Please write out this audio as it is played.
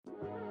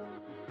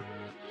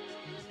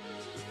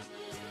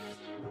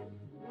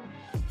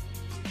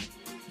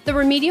The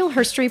Remedial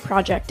Herstory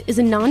Project is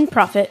a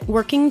nonprofit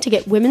working to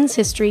get women's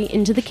history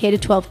into the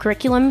K-12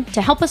 curriculum.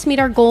 To help us meet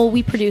our goal,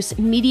 we produce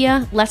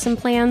media, lesson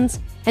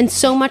plans, and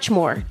so much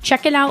more.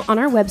 Check it out on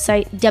our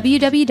website,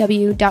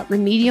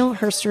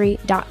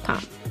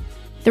 www.remedialherstory.com.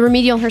 The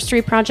Remedial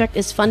Herstory Project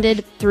is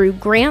funded through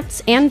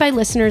grants and by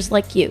listeners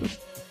like you.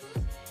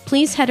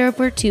 Please head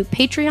over to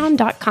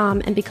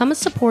patreon.com and become a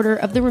supporter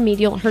of the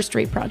Remedial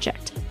Herstory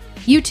Project.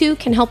 You too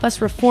can help us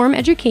reform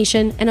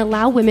education and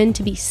allow women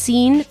to be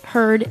seen,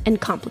 heard, and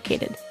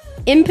complicated.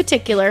 In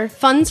particular,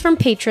 funds from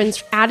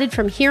patrons added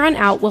from here on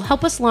out will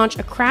help us launch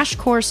a crash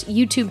course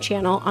YouTube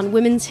channel on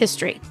women's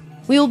history.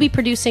 We will be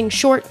producing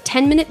short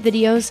 10-minute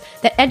videos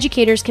that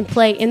educators can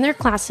play in their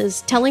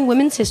classes telling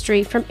women's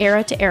history from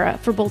era to era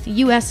for both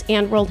U.S.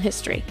 and world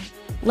history.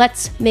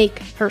 Let's make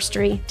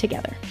herstory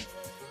together.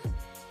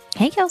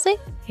 Hey, Kelsey.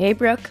 Hey,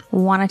 Brooke.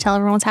 Want to tell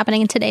everyone what's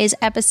happening in today's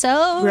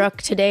episode?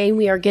 Brooke, today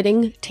we are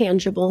getting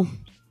tangible.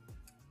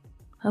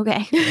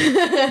 Okay.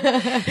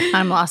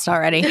 I'm lost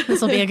already.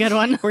 This will be a good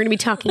one. We're going to be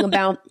talking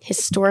about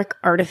historic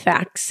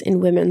artifacts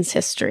in women's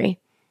history.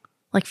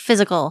 Like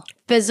physical.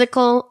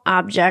 Physical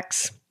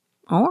objects.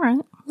 All right.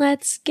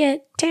 Let's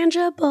get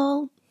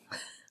tangible.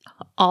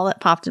 All that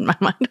popped in my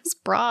mind was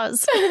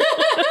bras.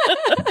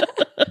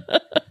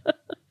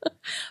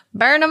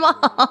 Burn them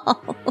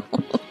all.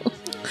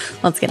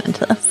 Let's get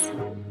into this.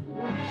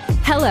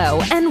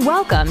 Hello, and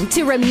welcome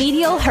to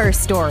Remedial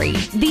Herstory,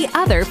 the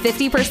other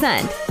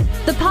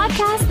 50%, the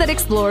podcast that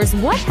explores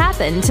what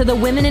happened to the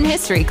women in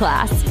history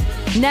class.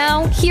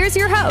 Now, here's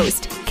your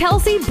host,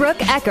 Kelsey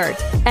Brooke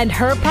Eckert, and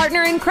her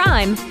partner in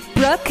crime,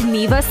 Brooke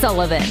Neva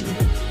Sullivan.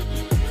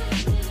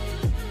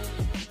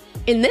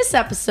 In this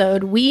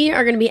episode, we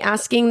are going to be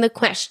asking the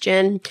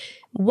question,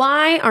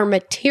 why are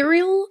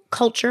material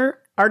culture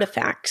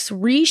artifacts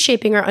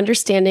reshaping our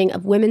understanding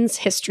of women's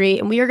history?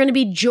 And we are going to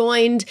be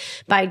joined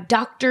by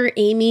Dr.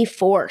 Amy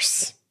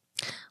Forss.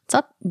 What's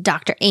up,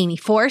 Dr. Amy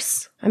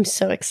Forss? I'm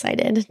so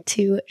excited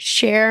to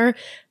share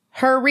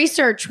her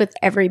research with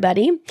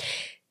everybody.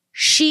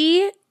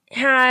 She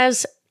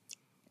has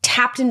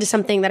tapped into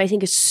something that I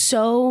think is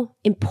so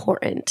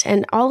important.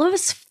 And all of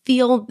us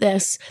feel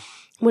this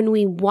when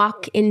we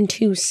walk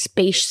into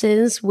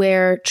spaces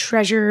where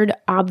treasured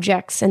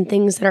objects and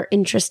things that are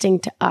interesting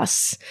to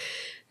us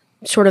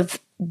sort of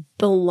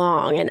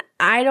belong. And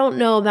I don't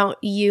know about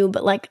you,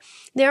 but like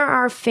there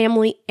are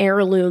family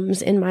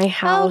heirlooms in my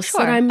house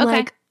that I'm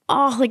like,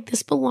 oh, like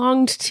this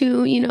belonged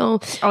to,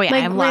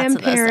 my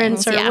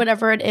grandparents or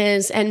whatever it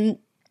is. And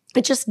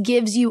it just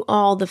gives you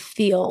all the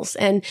feels.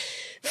 And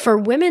for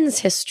women's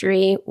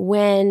history,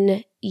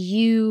 when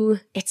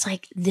it's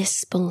like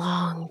this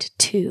belonged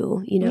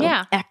to,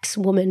 X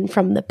woman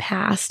from the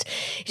past,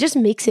 it just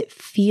makes it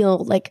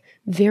feel like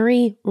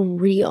very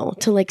real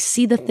to like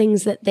see the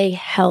things that they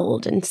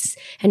held and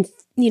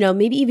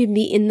maybe even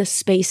be in the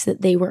space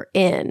that they were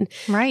in.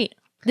 Right.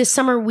 This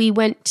summer, we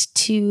went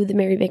to the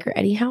Mary Baker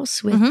Eddy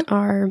House with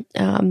our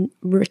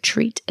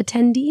retreat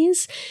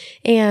attendees,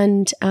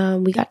 and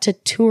we got to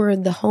tour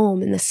the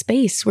home and the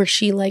space where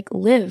she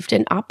lived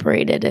and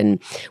operated and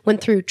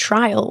went through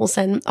trials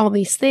and all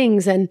these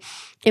things, and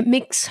it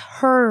makes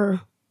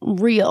her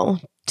real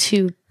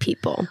to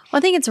people. Well, I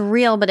think it's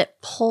real, but it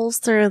pulls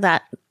through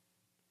that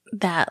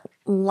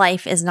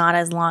life is not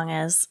as long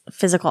as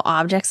physical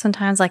objects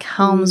sometimes. Like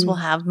homes will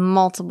have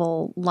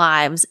multiple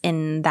lives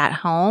in that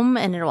home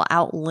and it will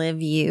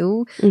outlive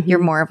you. Mm-hmm. You're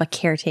more of a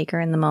caretaker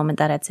in the moment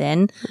that it's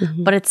in.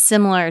 Mm-hmm. But it's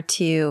similar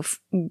to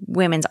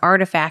women's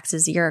artifacts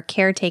is you're a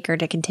caretaker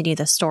to continue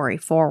the story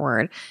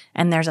forward.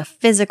 And there's a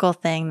physical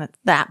thing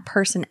that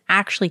person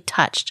actually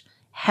touched,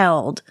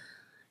 held,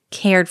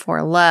 cared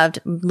for, loved,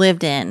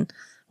 lived in,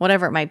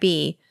 whatever it might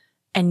be.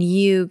 And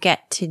you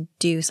get to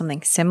do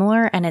something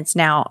similar, and it's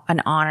now an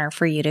honor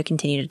for you to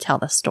continue to tell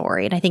the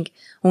story. And I think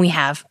when we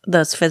have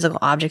those physical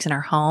objects in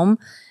our home,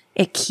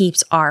 it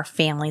keeps our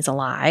families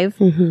alive,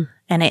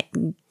 and it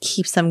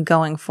keeps them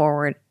going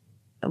forward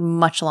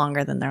much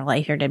longer than their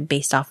life here did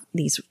based off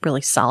these really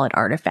solid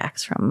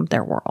artifacts from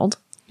their world.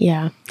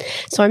 Yeah.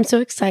 So I'm so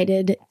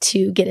excited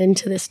to get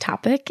into this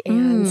topic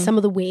and some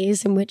of the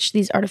ways in which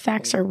these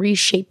artifacts are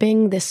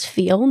reshaping this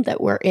field that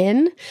we're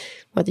in,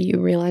 whether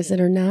you realize it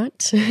or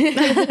not.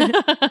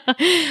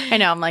 I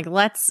know. I'm like,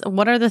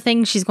 what are the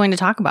things she's going to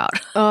talk about?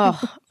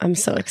 Oh, I'm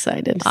so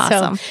excited.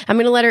 Awesome. So I'm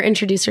going to let her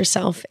introduce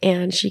herself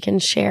and she can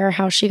share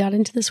how she got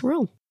into this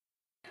world.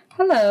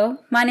 Hello,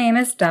 my name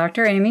is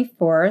Dr. Amy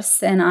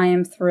Forss, and I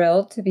am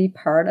thrilled to be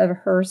part of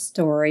her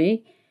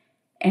story.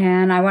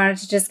 And I wanted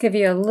to just give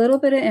you a little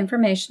bit of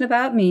information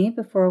about me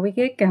before we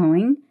get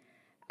going.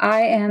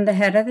 I am the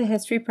head of the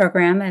history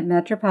program at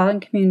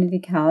Metropolitan Community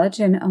College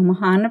in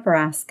Omaha,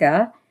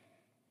 Nebraska.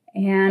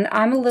 And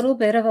I'm a little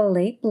bit of a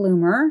late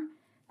bloomer.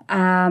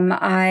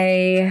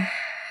 I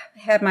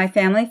had my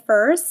family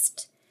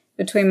first.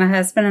 Between my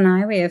husband and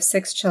I, we have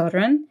 6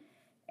 children.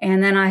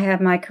 And then I have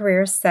my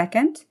career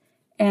second.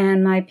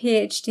 And my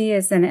PhD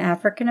is in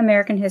African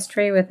American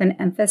history with an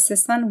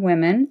emphasis on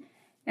women.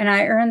 And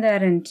I earned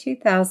that in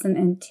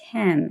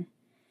 2010.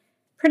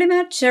 Pretty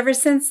much ever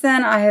since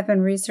then, I have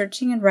been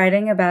researching and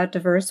writing about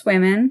diverse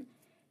women,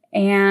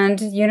 and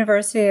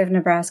University of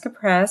Nebraska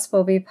Press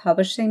will be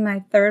publishing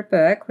my third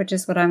book, which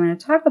is what I'm going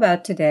to talk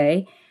about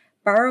today,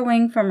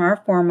 Borrowing from Our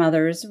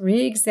Foremothers,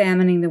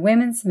 Re-examining the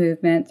Women's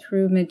Movement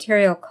Through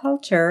Material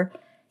Culture,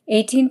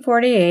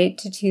 1848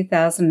 to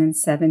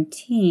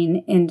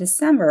 2017, in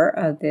December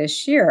of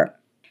this year.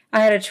 I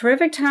had a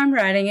terrific time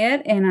writing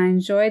it, and I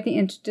enjoyed the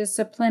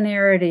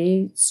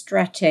interdisciplinarity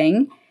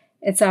stretching.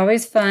 It's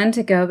always fun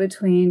to go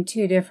between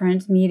two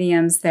different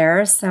mediums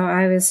there, so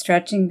I was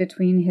stretching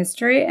between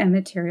history and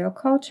material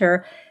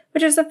culture,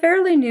 which is a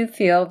fairly new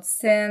field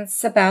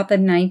since about the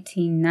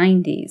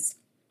 1990s.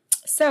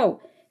 So,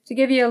 to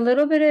give you a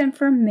little bit of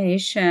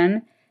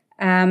information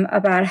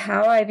about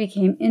how I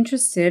became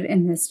interested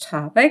in this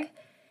topic,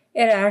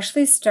 it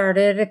actually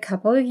started a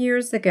couple of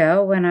years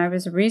ago when I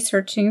was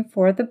researching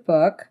for the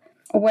book,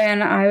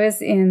 when I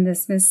was in the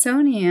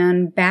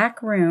Smithsonian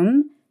back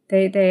room.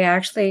 They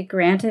actually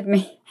granted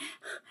me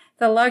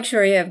the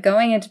luxury of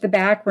going into the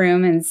back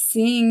room and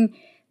seeing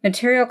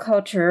material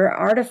culture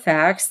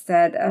artifacts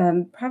that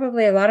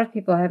probably a lot of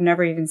people have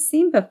never even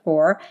seen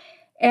before.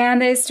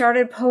 And they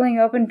started pulling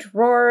open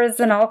drawers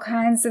and all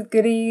kinds of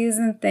goodies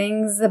and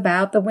things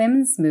about the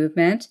women's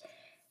movement.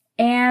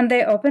 And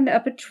they opened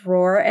up a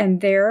drawer,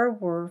 and there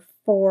were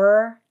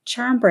 4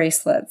 charm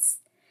bracelets.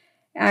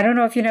 I don't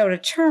know if you know what a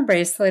charm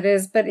bracelet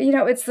is, but,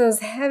 it's those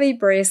heavy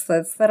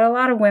bracelets that a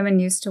lot of women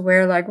used to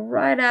wear, like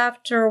right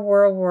after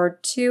World War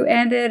II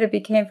ended. It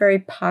became very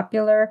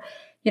popular.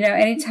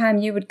 Anytime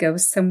you would go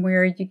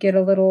somewhere, you get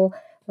a little,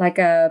 like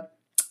a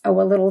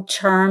little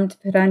charm to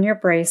put on your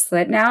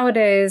bracelet.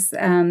 Nowadays,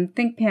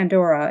 think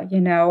Pandora,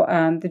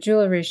 the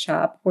jewelry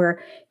shop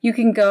where you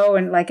can go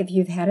and, like, if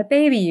you've had a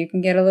baby, you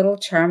can get a little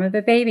charm of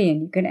a baby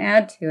and you can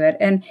add to it.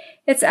 And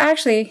it's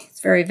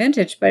very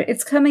vintage, but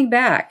it's coming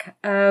back.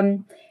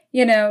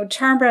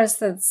 Charm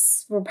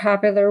bracelets were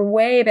popular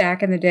way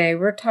back in the day.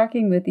 We're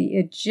talking with the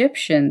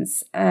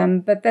Egyptians,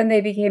 but then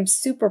they became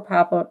super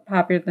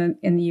popular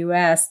in the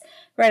U.S.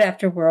 right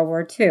after World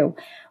War II.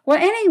 Well,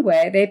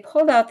 anyway, they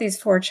pulled out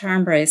these 4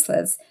 charm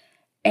bracelets,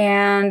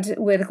 and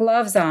with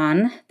gloves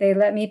on, they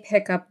let me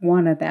pick up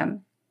one of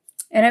them.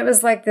 And it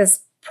was like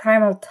this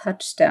primal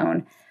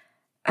touchstone.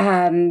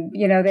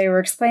 They were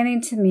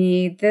explaining to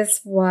me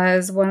this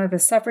was one of the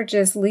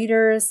suffragist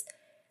leaders.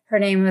 Her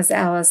name was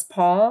Alice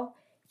Paul.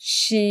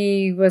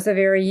 She was a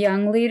very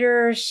young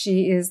leader.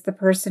 She is the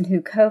person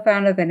who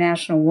co-founded the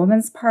National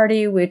Woman's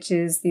Party, which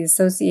is the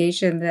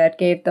association that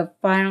gave the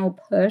final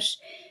push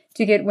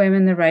to get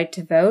women the right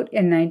to vote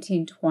in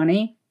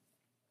 1920.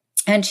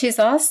 And she's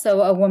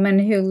also a woman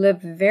who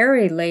lived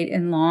very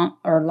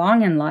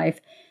long in life.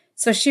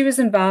 So she was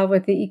involved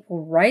with the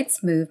Equal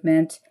Rights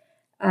Movement,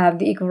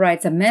 the Equal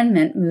Rights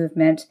Amendment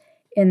movement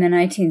in the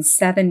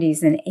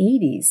 1970s and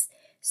 80s.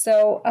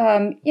 So,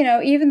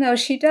 even though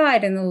she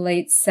died in the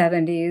late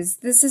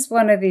 70s, this is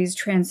one of these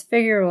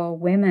transfigural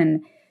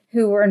women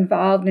who were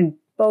involved in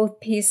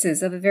both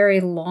pieces of a very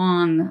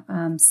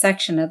long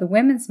section of the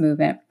women's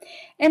movement.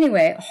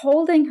 Anyway,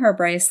 holding her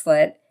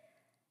bracelet,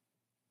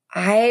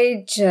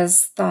 I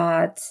just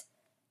thought,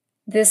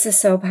 this is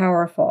so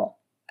powerful.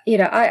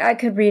 I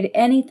could read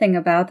anything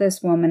about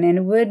this woman, and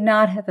it would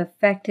not have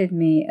affected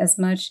me as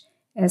much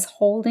as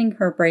holding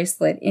her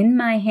bracelet in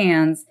my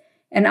hands,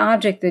 an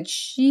object that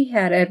she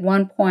had at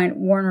one point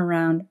worn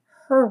around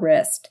her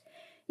wrist.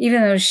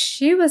 Even though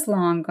she was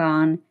long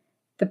gone,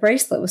 the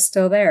bracelet was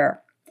still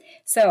there.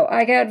 So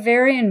I got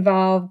very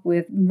involved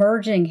with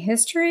merging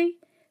history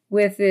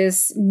with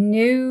this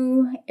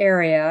new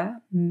area,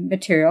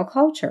 material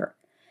culture.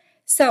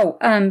 So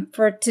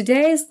for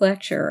today's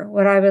lecture,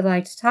 what I would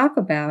like to talk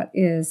about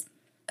is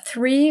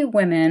 3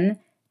 women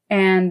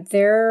and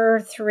their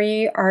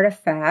 3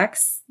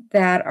 artifacts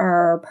that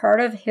are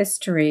part of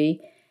history,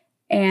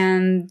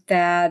 and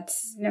that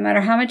no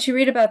matter how much you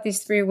read about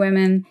these 3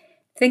 women,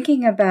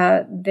 thinking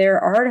about their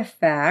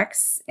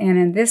artifacts, and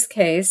in this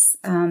case,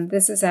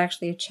 this is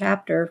actually a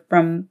chapter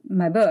from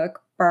my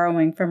book,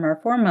 Borrowing from Our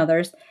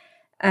Foremothers,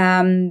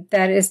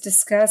 that is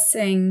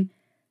discussing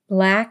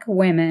Black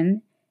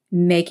women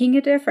making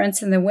a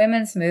difference in the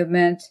women's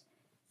movement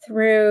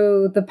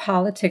through the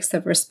politics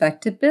of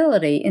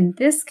respectability. In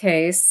this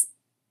case,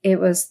 it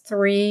was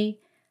 3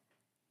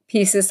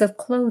 pieces of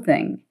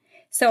clothing.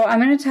 So I'm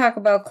going to talk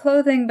about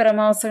clothing, but I'm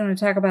also going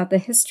to talk about the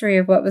history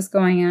of what was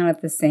going on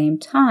at the same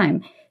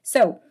time.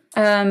 So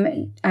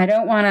I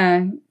don't want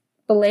to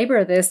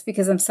belabor this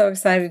because I'm so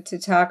excited to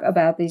talk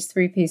about these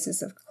 3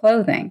 pieces of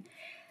clothing.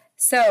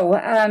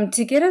 So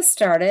to get us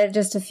started,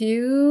 just a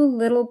few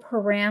little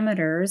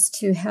parameters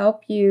to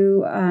help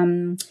you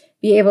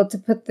be able to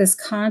put this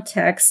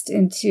context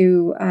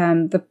into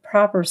the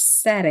proper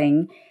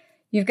setting.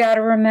 You've got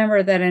to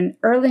remember that in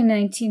early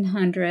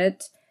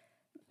 1900,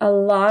 a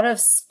lot of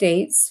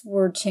states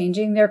were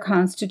changing their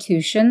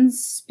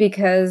constitutions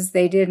because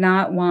they did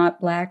not want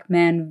Black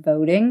men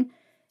voting.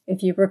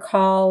 If you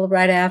recall,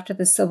 right after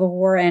the Civil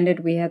War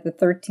ended, we had the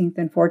 13th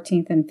and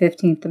 14th and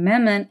 15th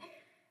Amendment.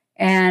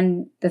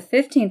 And the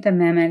 15th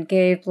Amendment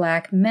gave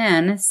Black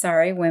men,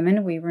 sorry,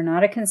 women, we were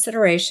not a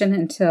consideration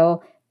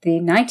until the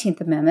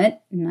 19th Amendment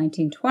in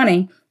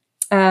 1920,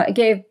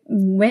 gave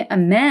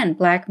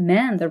Black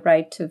men, the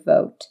right to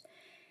vote.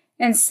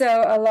 And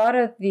so a lot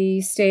of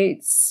the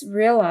states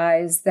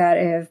realized that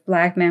if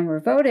Black men were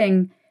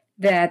voting,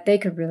 that they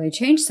could really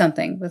change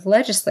something with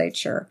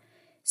legislature.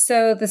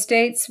 So the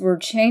states were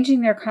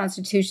changing their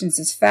constitutions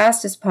as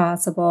fast as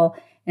possible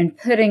and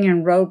putting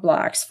in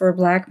roadblocks for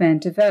Black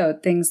men to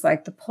vote, things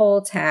like the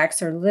poll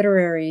tax or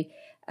literary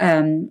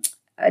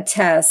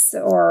tests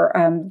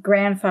or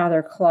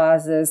grandfather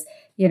clauses.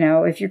 You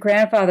know, if your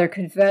grandfather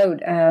could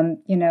vote,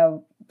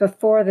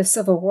 before the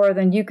Civil War,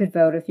 then you could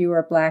vote if you were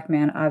a Black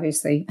man.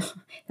 Obviously,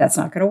 that's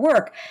not going to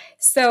work.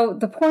 So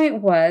the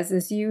point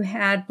is you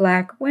had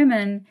Black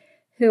women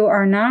who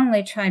are not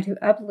only trying to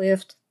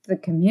uplift the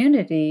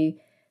community,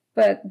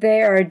 but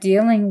they are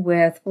dealing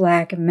with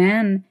Black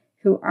men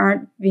who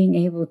aren't being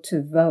able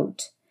to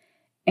vote.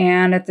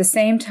 And at the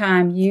same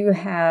time, you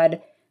had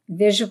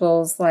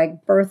visuals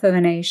like Birth of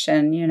a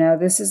Nation. You know,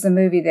 this is a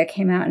movie that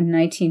came out in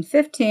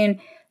 1915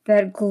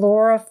 that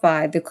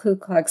glorified the Ku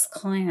Klux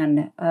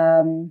Klan.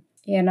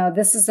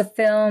 This is a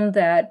film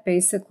that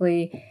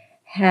basically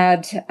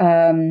had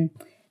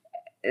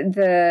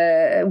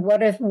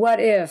what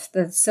if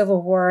the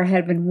Civil War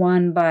had been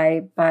won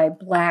by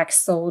Black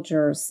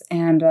soldiers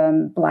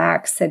and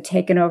Blacks had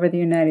taken over the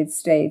United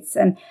States.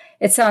 And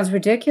it sounds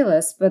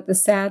ridiculous, but the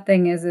sad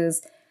thing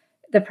is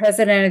the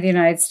President of the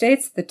United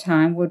States at the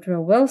time,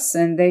 Woodrow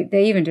Wilson,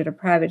 they even did a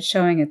private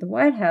showing at the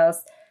White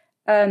House.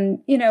 He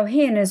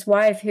and his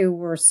wife, who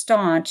were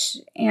staunch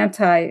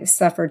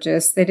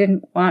anti-suffragists, they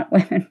didn't want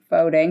women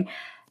voting.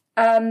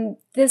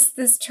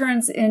 This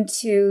turns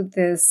into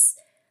this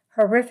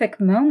horrific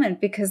moment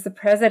because the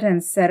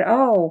president said,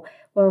 oh,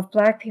 well, if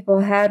Black people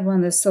had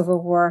won the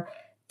Civil War,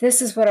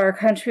 this is what our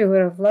country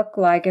would have looked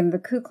like, and the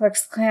Ku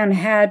Klux Klan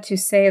had to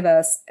save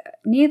us.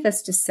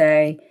 Needless to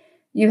say,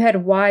 you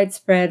had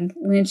widespread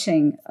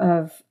lynching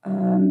of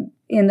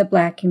in the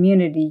Black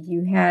community.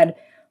 You had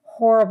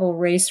horrible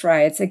race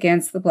riots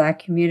against the Black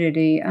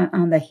community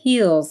on the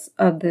heels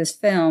of this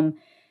film,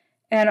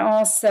 and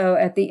also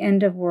at the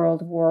end of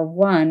World War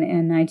I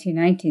in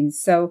 1919.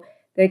 So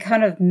they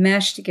kind of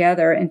meshed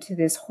together into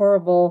this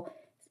horrible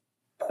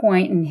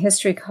point in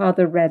history called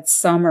the Red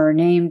Summer,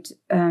 named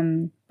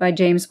by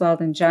James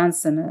Weldon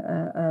Johnson,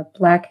 a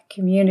Black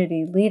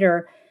community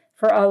leader,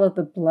 for all of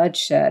the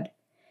bloodshed.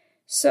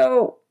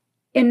 So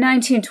in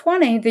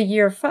 1920, the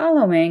year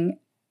following,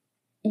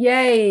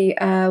 yay,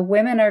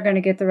 women are going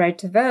to get the right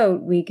to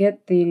vote. We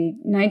get the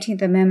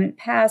 19th Amendment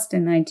passed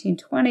in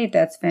 1920.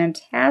 That's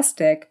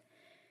fantastic.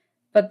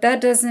 But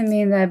that doesn't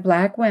mean that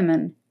Black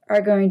women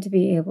are going to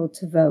be able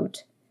to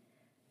vote.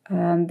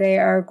 They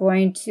are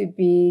going to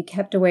be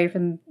kept away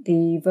from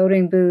the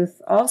voting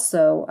booth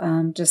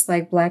also, just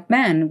like Black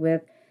men,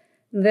 with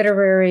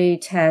literary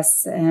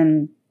tests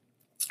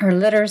or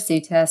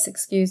literacy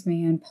tests,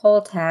 and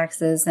poll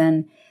taxes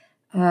and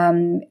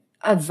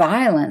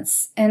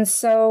violence. And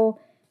so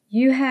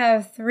you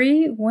have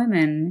 3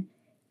 women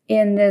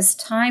in this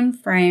time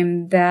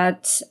frame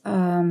that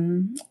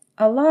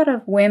a lot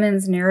of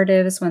women's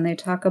narratives, when they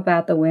talk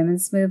about the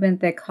women's movement,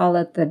 they call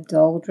it the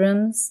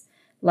doldrums,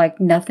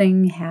 like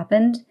nothing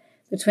happened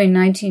between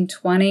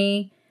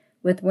 1920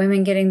 with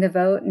women getting the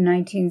vote, in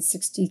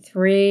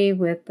 1963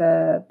 with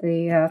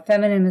the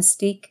feminine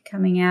mystique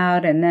coming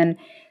out, and then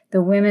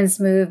the women's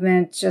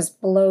movement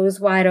just blows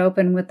wide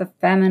open with the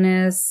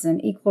feminists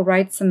and equal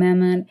rights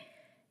amendment.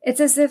 It's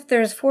as if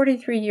there's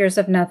 43 years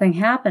of nothing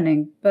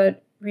happening,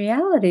 but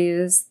reality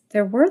is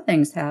there were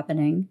things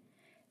happening.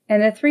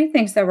 And the 3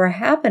 things that were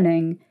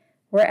happening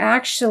were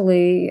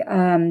actually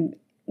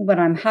what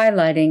I'm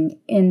highlighting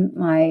in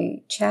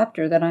my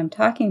chapter that I'm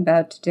talking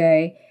about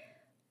today,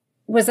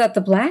 was that the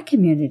Black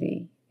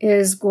community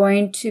is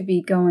going to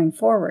be going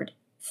forward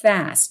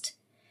fast.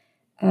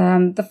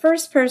 The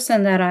first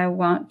person that I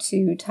want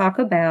to talk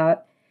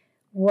about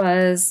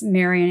was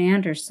Marian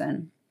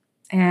Anderson.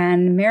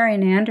 And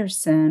Marian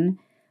Anderson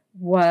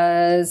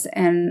was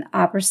an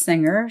opera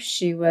singer.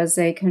 She was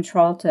a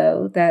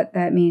contralto.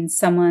 That means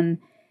someone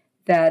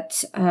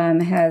that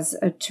has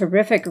a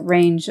terrific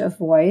range of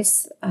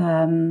voice.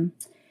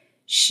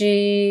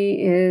 She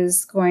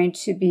is going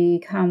to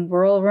become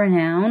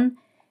world-renowned.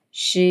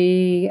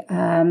 She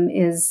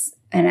is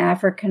an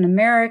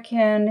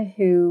African-American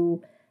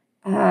who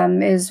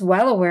is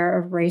well aware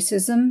of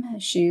racism.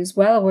 She's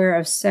well aware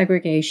of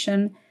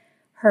segregation.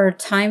 Her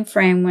time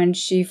frame when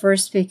she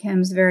first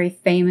becomes very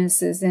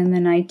famous is in the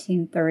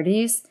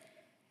 1930s.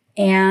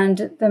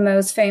 And the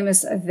most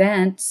famous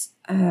event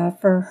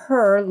for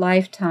her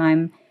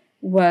lifetime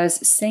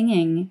was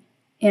singing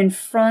in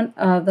front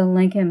of the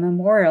Lincoln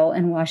Memorial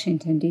in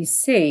Washington,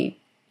 D.C.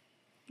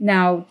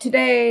 Now,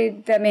 today,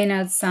 that may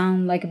not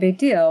sound like a big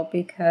deal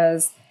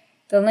because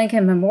the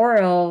Lincoln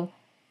Memorial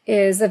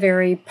is a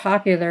very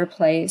popular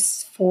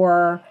place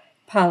for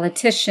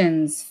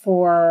politicians,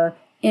 for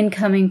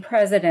incoming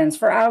presidents,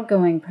 for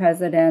outgoing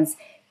presidents.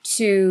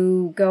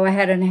 to go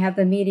ahead and have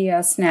the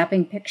media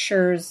snapping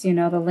pictures. The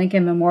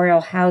Lincoln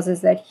Memorial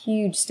houses that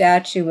huge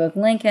statue of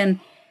Lincoln.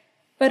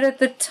 But at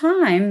the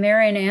time,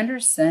 Marian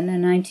Anderson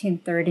in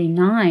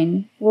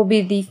 1939 will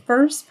be the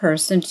first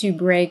person to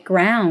break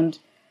ground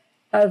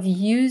of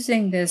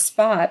using this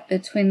spot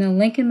between the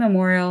Lincoln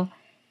Memorial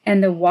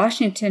and the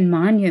Washington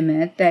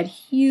Monument, that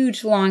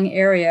huge long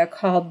area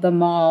called the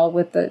Mall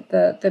with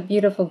the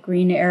beautiful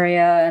green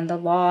area and the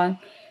lawn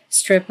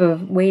strip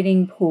of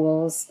wading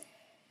pools.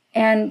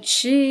 And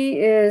she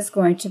is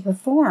going to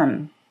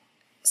perform.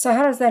 So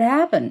how does that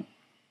happen?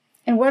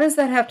 And what does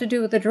that have to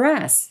do with the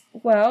dress?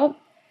 Well,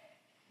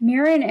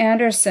 Marian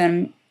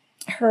Anderson,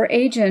 her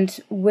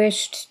agent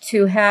wished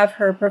to have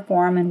her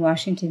perform in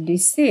Washington,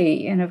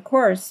 D.C. And of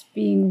course,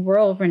 being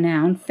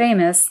world-renowned,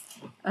 famous,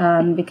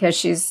 because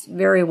she's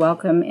very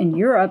welcome in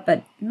Europe,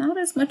 but not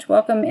as much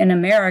welcome in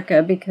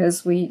America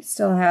because we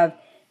still have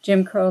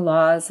Jim Crow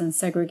laws and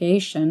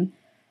segregation.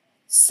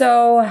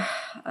 So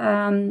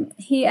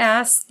he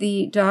asked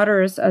the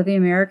Daughters of the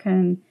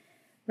American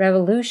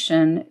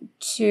Revolution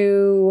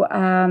to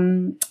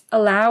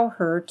allow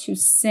her to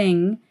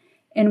sing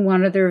in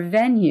one of their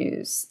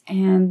venues.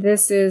 And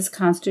this is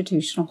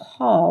Constitutional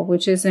Hall,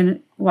 which is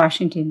in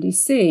Washington,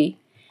 D.C.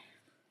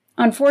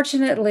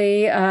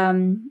 Unfortunately,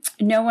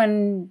 no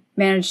one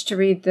managed to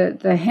read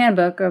the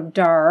handbook of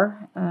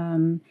DAR,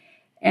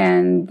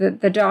 and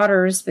the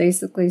daughters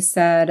basically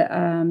said,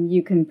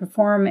 you can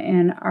perform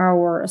in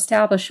our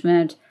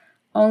establishment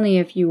only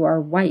if you are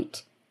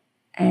white.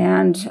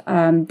 And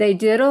they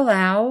did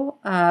allow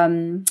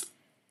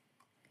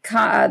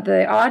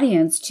the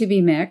audience to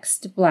be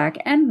mixed, black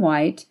and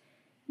white,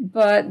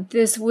 but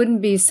this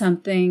wouldn't be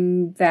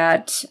something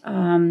that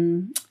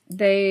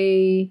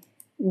they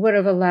would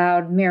have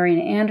allowed Marian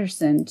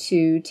Anderson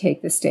to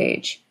take the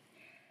stage.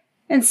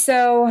 And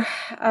so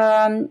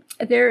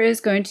there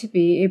is going to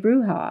be a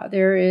brouhaha.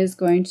 There is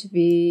going to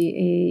be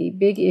a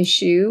big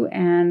issue,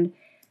 and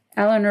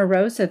Eleanor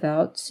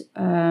Roosevelt,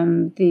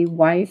 the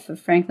wife of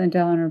Franklin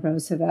Delano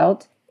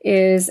Roosevelt,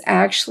 is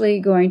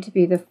actually going to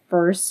be the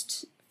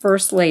first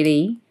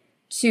lady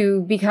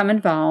to become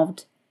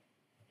involved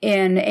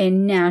in a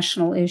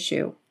national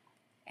issue.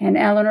 And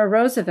Eleanor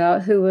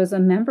Roosevelt, who was a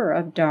member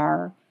of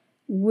DAR,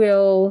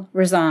 will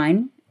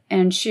resign.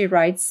 And she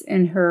writes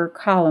in her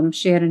column,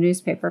 she had a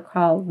newspaper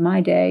called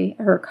My Day,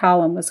 her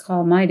column was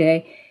called My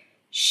Day,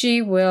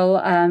 she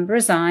will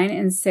resign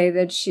and say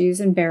that she's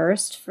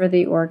embarrassed for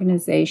the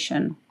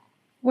organization.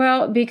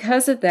 Well,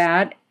 because of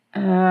that,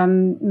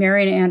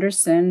 Marian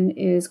Anderson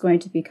is going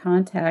to be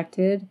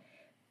contacted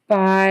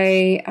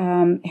by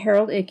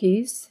Harold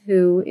Ickes,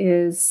 who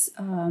is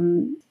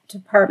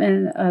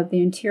Department of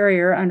the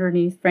Interior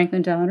underneath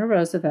Franklin Delano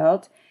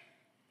Roosevelt,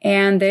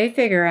 and they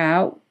figure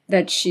out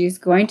that she's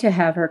going to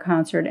have her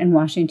concert in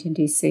Washington,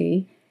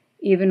 D.C.,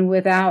 even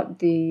without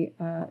the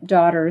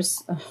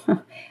Daughters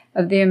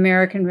of the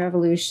American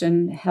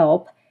Revolution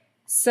help.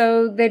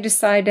 So they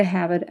decide to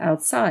have it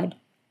outside.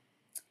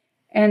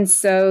 And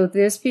so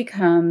this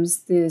becomes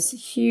this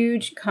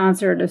huge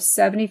concert of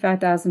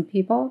 75,000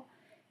 people.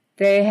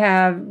 They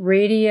have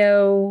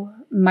radio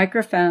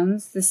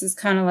microphones. This is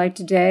kind of like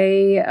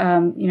today,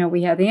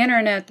 we have the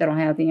internet. They don't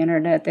have the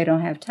internet. They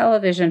don't have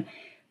television.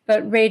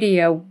 But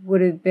radio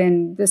would have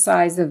been the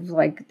size of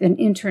like an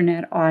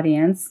internet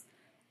audience.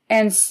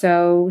 And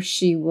so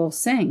she will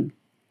sing.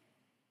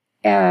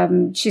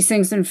 She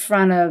sings in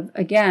front of,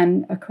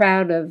 again, a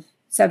crowd of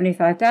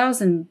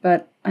 75,000,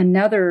 but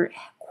another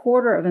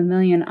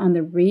 250,000 on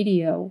the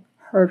radio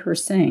heard her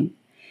sing.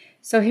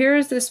 So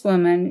here's this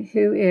woman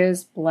who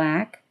is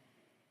black.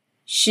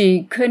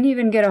 She couldn't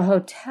even get a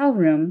hotel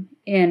room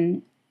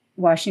in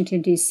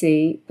Washington,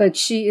 D.C., but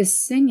she is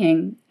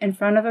singing in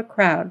front of a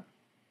crowd.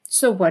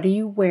 So what do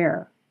you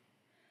wear?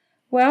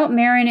 Well,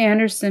 Marian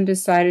Anderson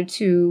decided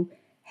to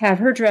have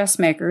her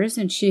dressmakers,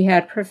 and she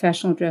had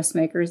professional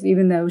dressmakers,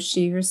 even though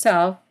she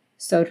herself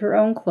sewed her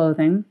own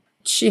clothing.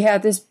 She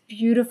had this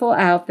beautiful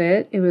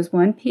outfit. It was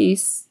one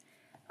piece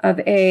of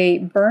a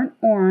burnt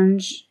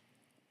orange,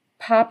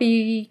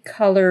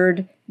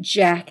 poppy-colored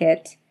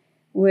jacket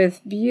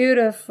with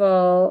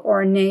beautiful,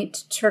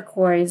 ornate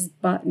turquoise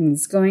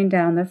buttons going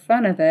down the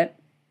front of it.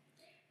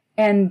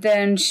 And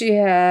then she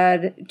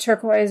had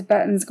turquoise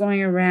buttons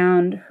going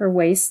around her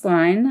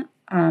waistline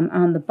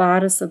on the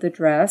bodice of the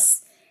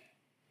dress.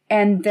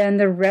 And then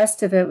the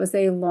rest of it was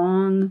a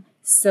long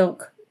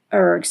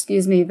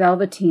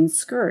velveteen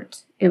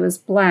skirt. It was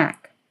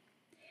black.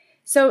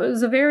 So it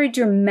was a very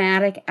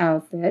dramatic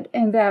outfit,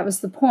 and that was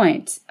the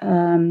point.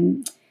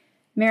 Marian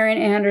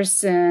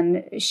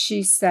Anderson,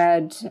 she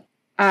said,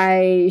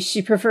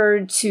 she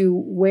preferred to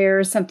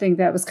wear something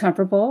that was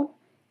comfortable,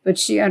 but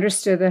she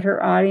understood that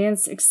her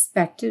audience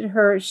expected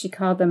her, she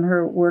called them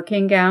her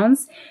working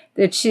gowns,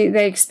 that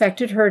they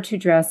expected her to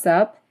dress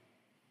up.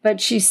 But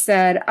she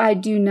said, I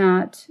do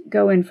not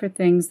go in for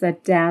things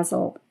that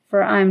dazzle,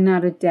 for I'm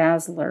not a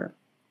dazzler.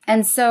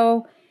 And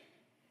so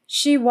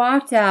she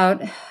walked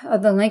out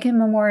of the Lincoln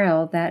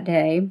Memorial that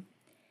day.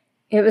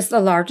 It was the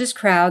largest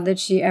crowd that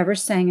she ever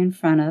sang in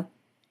front of.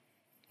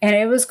 And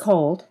it was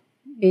cold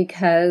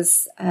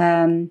because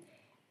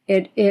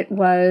it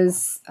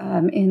was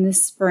in the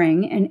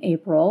spring in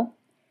April.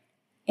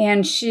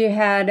 And she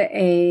had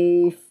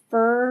a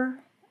fur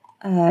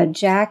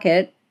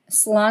jacket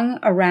slung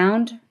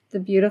around the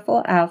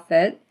beautiful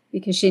outfit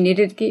because she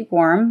needed to keep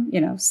warm.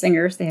 You know,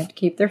 singers, they have to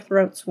keep their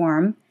throats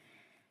warm.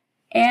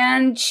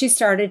 And she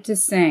started to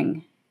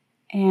sing.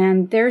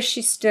 And there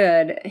she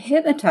stood,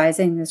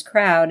 hypnotizing this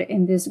crowd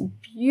in this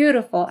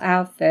beautiful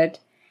outfit.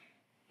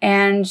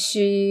 And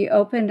she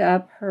opened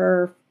up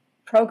her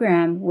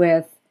program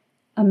with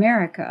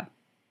America.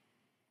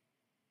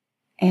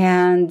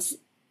 And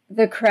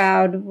the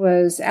crowd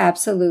was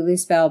absolutely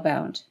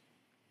spellbound.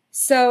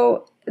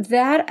 So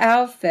that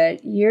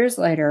outfit, years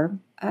later,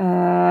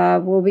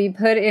 will be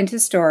put into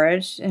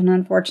storage. And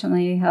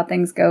unfortunately, how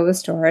things go with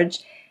storage,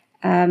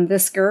 the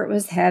skirt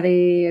was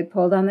heavy, it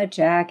pulled on the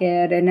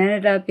jacket, and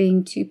ended up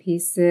being 2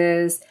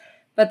 pieces.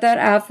 But that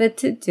outfit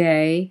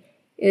today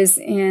is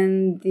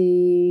in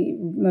the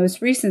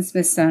most recent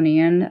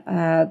Smithsonian,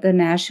 the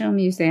National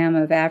Museum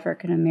of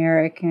African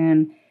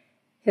American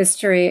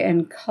History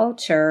and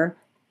Culture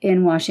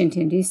in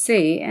Washington,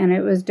 D.C., and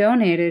it was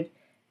donated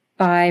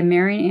by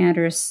Marian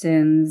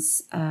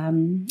Anderson's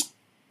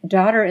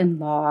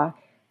daughter-in-law,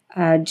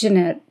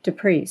 Jeanette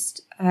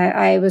DePriest.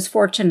 I was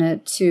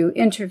fortunate to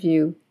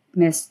interview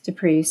Miss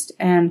DePriest,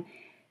 and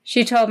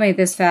she told me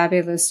this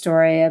fabulous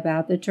story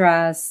about the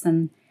dress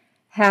and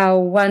how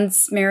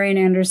once Marian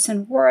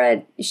Anderson wore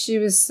it, she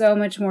was so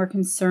much more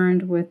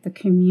concerned with the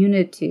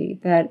community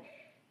that,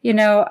 you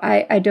know,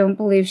 I don't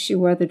believe she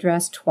wore the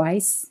dress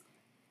twice.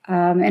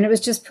 And it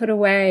was just put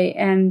away.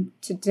 And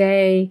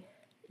today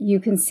you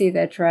can see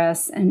that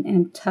dress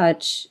and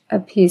touch a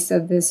piece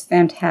of this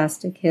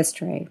fantastic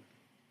history.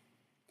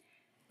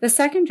 The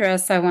second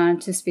dress I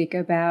want to speak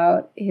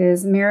about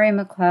is Mary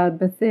McLeod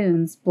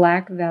Bethune's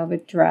black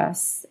velvet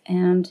dress.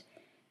 And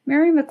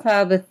Mary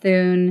McLeod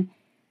Bethune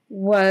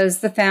was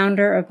the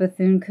founder of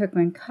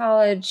Bethune-Cookman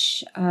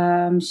College.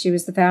 She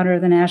was the founder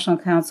of the National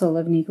Council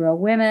of Negro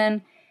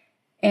Women.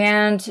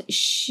 And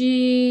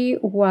she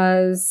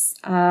was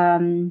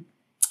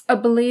a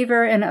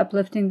believer in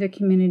uplifting the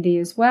community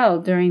as well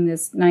during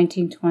this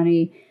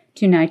 1920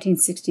 to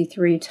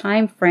 1963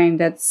 time frame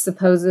that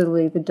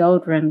supposedly the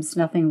doldrums,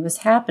 nothing was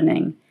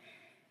happening.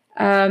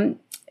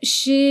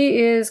 She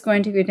is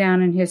going to go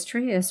down in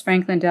history as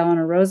Franklin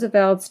Delano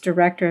Roosevelt's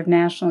Director of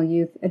National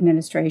Youth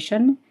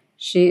Administration.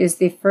 She is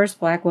the first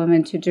Black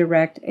woman to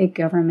direct a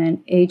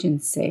government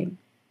agency.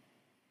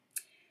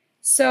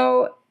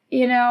 So,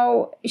 you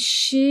know,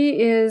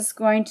 she is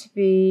going to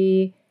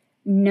be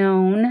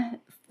known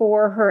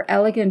for her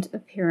elegant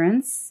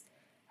appearance.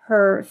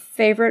 Her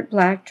favorite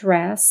black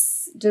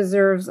dress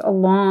deserves a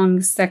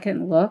long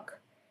second look.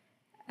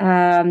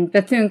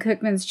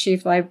 Bethune-Cookman's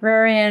chief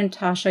librarian,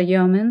 Tasha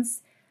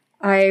Yeomans,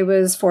 I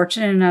was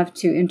fortunate enough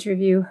to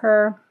interview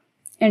her,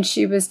 and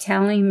she was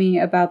telling me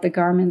about the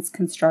garment's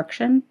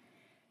construction.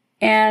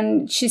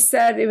 And she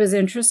said it was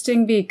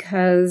interesting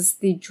because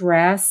the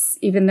dress,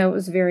 even though it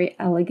was very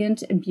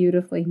elegant and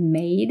beautifully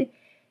made,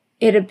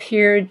 it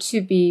appeared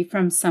to be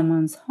from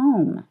someone's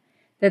home.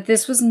 That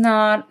this was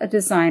not a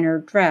designer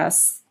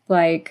dress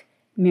like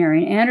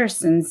Marian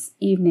Anderson's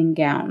evening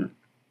gown.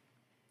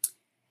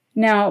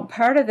 Now,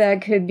 part of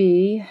that could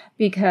be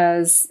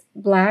because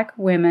Black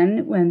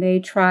women, when they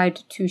tried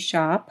to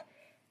shop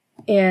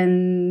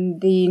in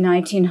the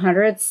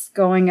 1900s,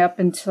 going up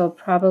until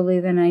probably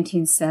the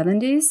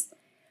 1970s,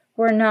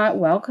 were not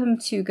welcome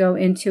to go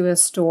into a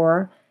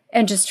store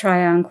and just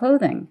try on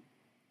clothing.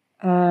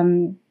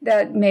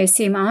 That may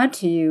seem odd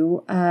to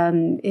you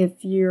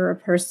if you're a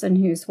person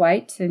who's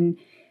white, and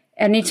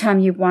anytime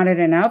you wanted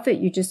an outfit,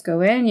 you just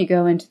go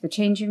into the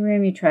changing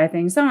room, you try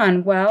things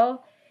on.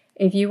 Well,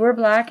 if you were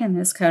Black in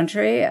this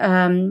country,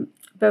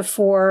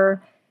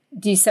 before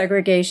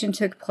desegregation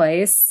took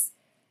place,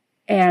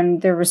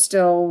 and there were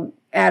still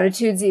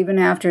attitudes even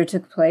after it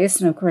took place,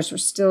 and of course we're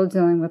still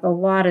dealing with a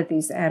lot of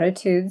these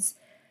attitudes,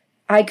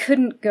 I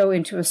couldn't go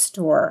into a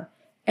store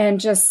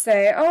and just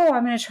say, oh,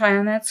 I'm going to try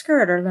on that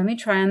skirt, or let me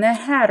try on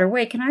that hat, or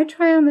wait, can I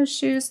try on those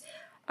shoes?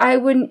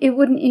 It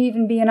wouldn't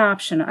even be an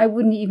option. I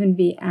wouldn't even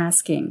be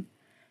asking.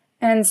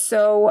 And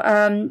so,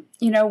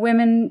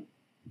 women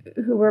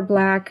who were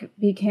Black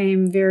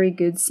became very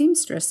good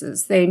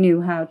seamstresses. They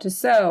knew how to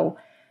sew.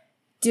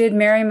 Did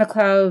Mary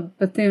McLeod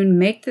Bethune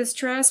make this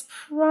dress?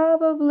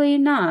 Probably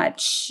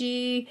not.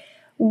 She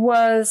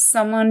was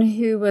someone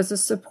who was a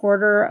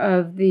supporter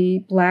of the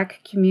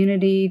Black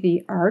community,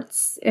 the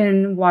arts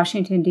in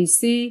Washington,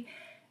 D.C.,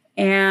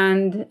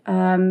 and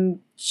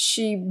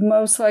she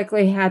most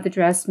likely had the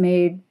dress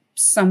made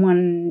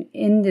someone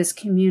in this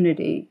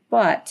community.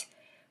 But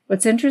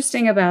what's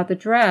interesting about the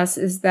dress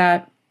is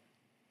that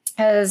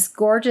as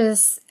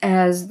gorgeous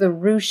as the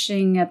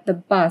ruching at the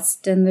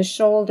bust and the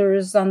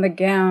shoulders on the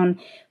gown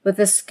with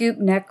a scoop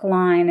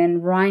neckline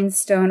and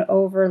rhinestone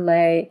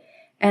overlay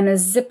and a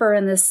zipper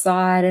in the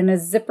side and a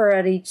zipper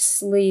at each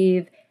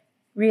sleeve,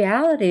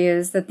 reality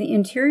is that the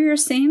interior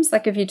seams,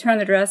 like if you turn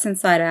the dress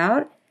inside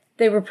out,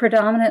 they were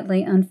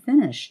predominantly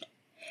unfinished.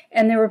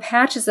 And there were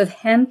patches of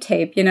hem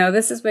tape.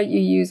 This is what you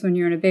use when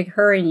you're in a big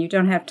hurry and you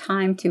don't have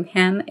time to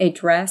hem a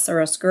dress or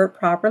a skirt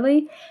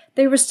properly.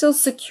 They were still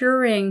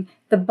securing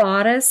the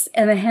bodice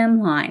and the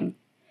hemline.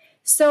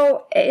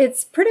 So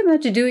it's pretty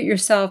much a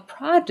do-it-yourself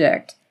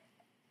project,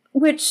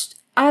 which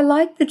I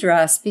like the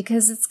dress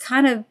because it's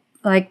kind of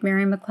like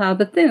Mary McLeod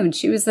Bethune.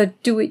 She was a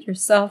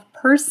do-it-yourself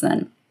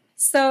person.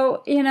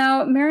 So,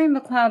 Mary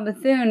McLeod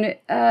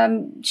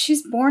Bethune,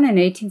 she's born in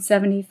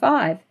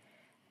 1875.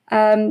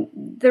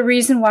 The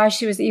reason why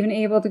she was even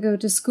able to go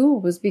to school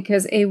was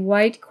because a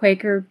white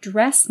Quaker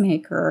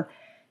dressmaker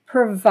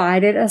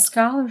provided a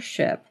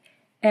scholarship.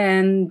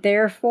 And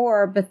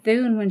therefore,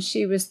 Bethune, when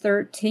she was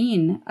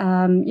 13,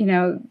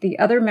 the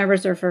other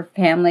members of her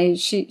family,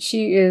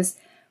 she is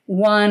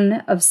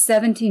one of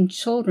 17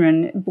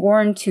 children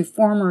born to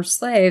former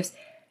slaves.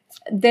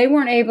 They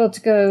weren't able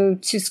to go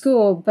to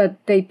school,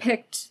 but they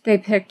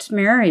picked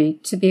Mary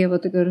to be able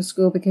to go to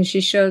school because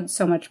she showed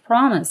so much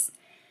promise.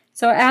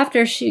 So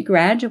after she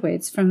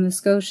graduates from the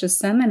Scotia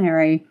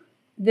Seminary,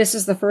 this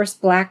is the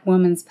first Black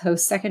women's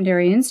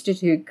post-secondary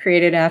institute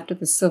created after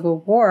the Civil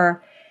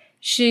War.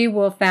 She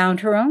will found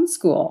her own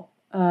school,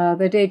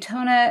 the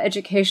Daytona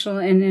Educational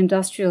and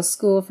Industrial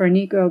School for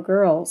Negro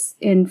Girls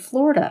in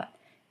Florida.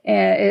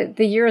 The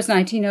year is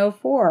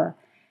 1904.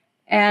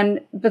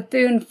 And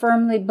Bethune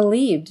firmly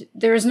believed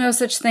there is no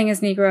such thing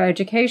as Negro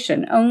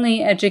education,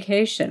 only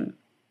education.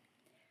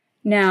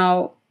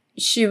 Now,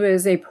 she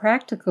was a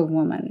practical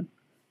woman,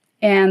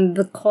 and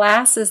the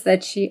classes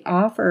that she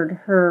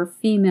offered her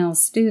female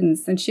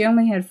students, and she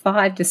only had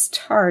 5 to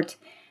start,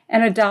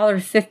 and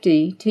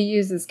 $1.50 to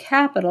use as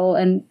capital,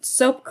 and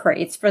soap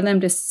crates for them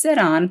to sit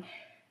on.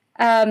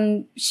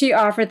 She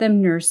offered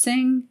them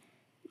nursing,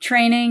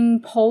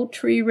 training,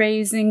 poultry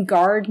raising,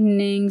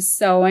 gardening,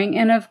 sewing,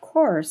 and of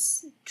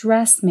course,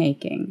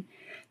 dressmaking.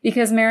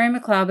 Because Mary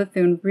McLeod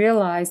Bethune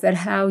realized that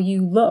how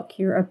you look,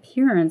 your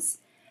appearance,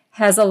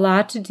 has a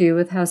lot to do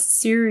with how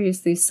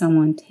seriously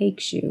someone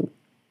takes you.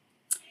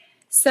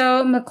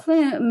 So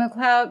Mary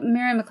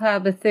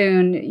McLeod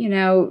Bethune,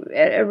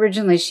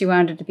 originally she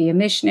wanted to be a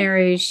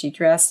missionary. She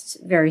dressed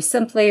very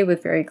simply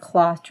with very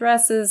cloth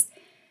dresses.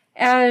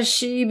 As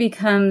she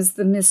becomes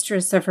the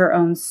mistress of her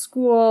own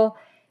school,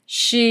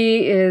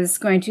 she is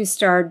going to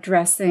start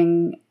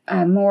dressing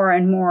more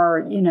and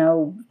more,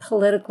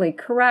 politically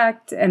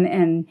correct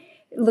and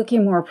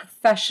looking more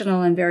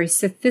professional and very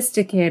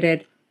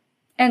sophisticated.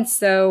 And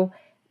so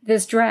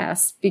this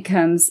dress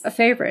becomes a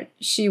favorite.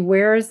 She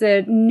wears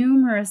it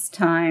numerous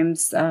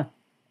times.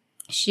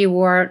 She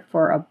wore it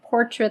for a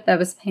portrait that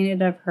was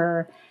painted of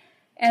her.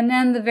 And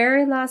then the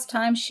very last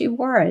time she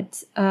wore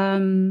it,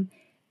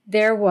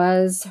 there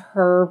was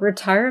her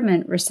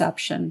retirement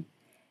reception.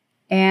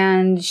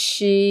 And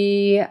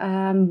she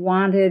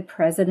wanted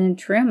President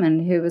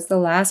Truman, who was the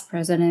last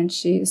president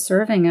she was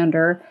serving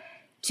under,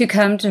 to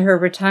come to her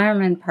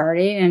retirement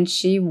party, and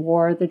she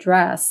wore the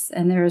dress.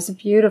 And there is a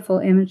beautiful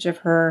image of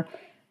her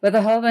with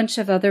a whole bunch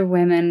of other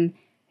women,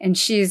 and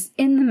she's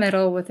in the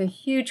middle with a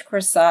huge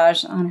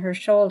corsage on her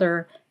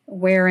shoulder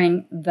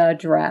wearing the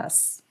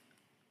dress.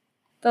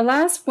 The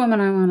last woman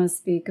I want to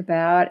speak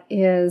about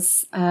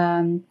is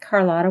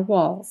Carlotta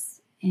Walls.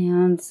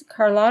 And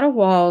Carlotta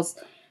Walls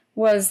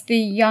was the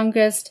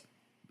youngest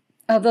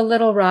of the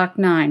Little Rock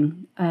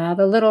Nine.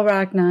 The Little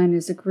Rock Nine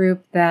is a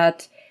group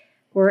that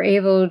were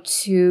able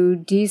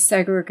to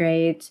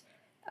desegregate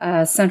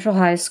Central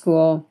High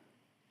School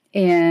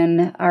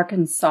in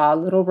Arkansas,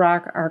 Little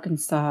Rock,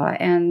 Arkansas.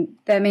 And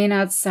that may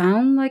not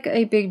sound like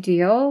a big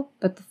deal,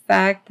 but the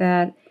fact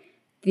that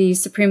the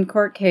Supreme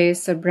Court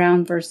case of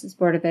Brown versus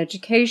Board of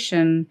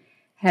Education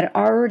had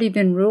already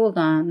been ruled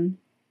on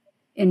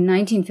in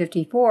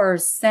 1954,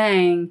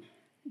 saying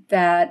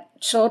that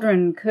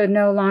children could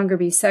no longer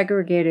be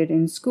segregated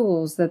in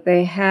schools, that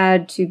they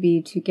had to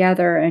be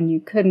together, and you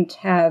couldn't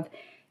have,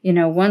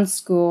 one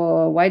school,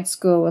 a white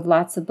school with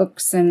lots of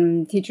books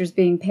and teachers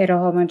being paid a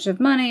whole bunch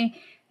of money,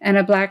 and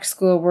a black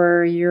school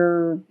where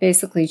you're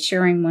basically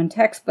sharing one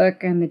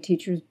textbook and the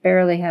teachers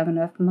barely have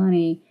enough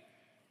money.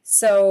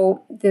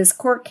 So this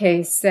court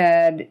case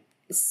said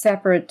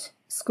separate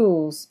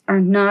schools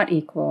are not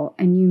equal,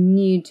 and you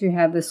need to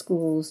have the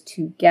schools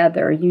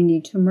together. You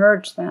need to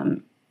merge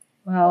them.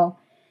 Well,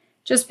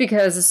 just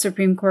because a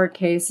Supreme Court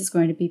case is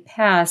going to be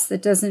passed,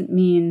 that doesn't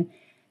mean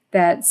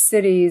that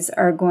cities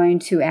are going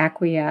to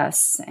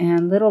acquiesce.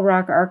 And Little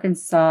Rock,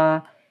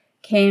 Arkansas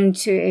came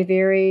to a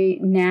very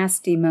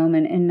nasty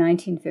moment in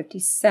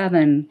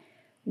 1957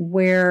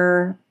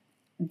 where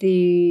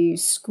the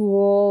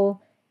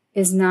school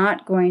is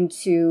not going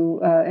to,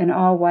 an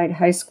all-white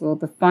high school,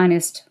 the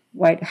finest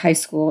white high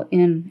school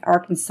in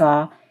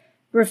Arkansas,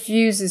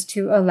 refuses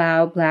to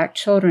allow black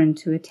children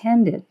to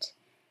attend it.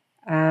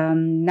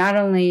 Not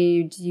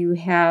only do you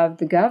have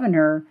the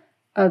governor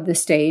of the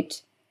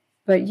state,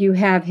 but you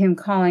have him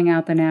calling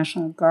out the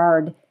National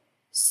Guard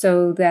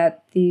so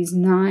that these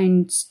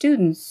 9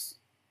 students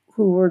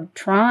who were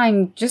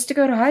trying just to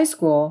go to high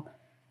school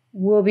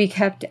will be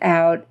kept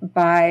out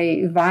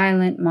by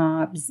violent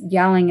mobs,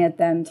 yelling at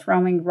them,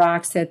 throwing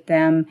rocks at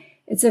them,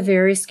 it's a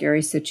very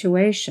scary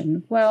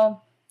situation.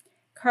 Well,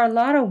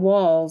 Carlotta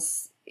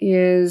Walls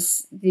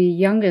is the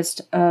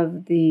youngest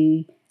of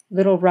the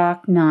Little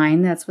Rock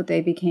Nine. That's what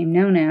they became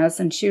known as.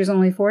 And she was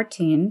only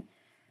 14.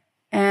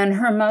 And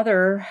her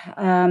mother,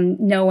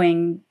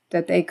 knowing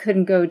that they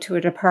couldn't go to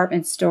a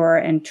department store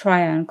and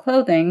try on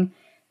clothing,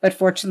 but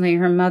fortunately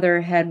her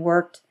mother had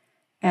worked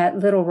at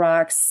Little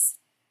Rock's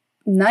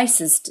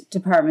nicest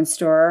department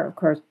store. Of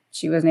course,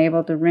 she wasn't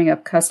able to ring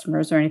up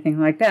customers or anything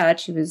like that.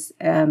 She was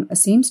a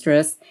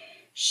seamstress.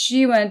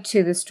 She went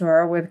to the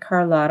store with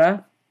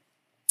Carlotta,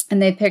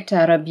 and they picked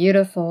out a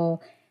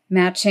beautiful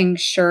matching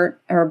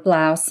shirt or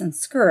blouse and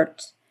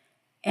skirt.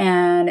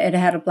 And it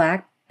had a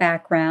black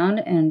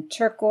background and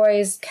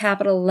turquoise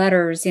capital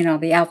letters,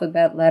 the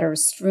alphabet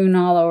letters strewn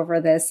all over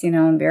this,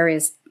 and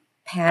various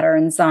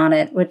patterns on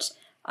it, which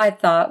I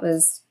thought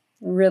was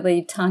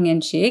really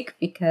tongue-in-cheek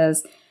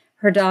because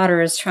her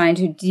daughter is trying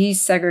to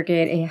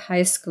desegregate a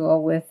high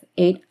school with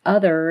 8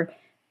 other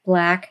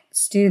Black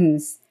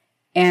students.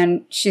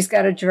 And she's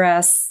got a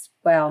dress,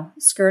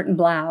 skirt and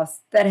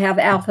blouse, that have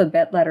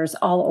alphabet letters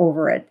all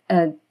over it.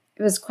 It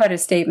was quite a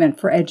statement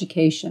for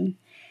education.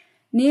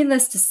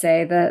 Needless to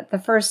say,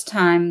 the first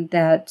time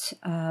that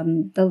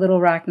the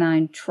Little Rock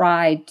Nine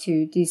tried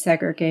to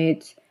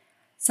desegregate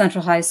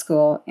Central High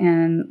School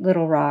in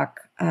Little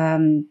Rock,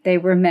 they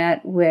were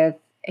met with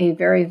a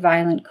very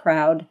violent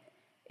crowd.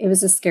 It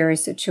was a scary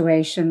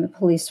situation. The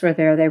police were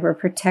there. They were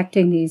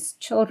protecting these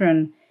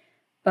children,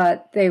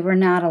 but they were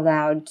not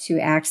allowed to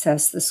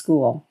access the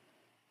school.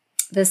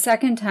 The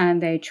second time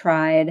they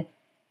tried,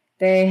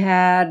 they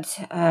had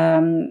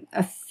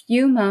a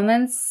few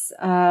moments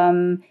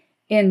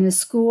in the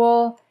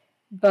school,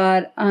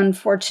 but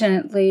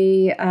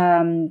unfortunately,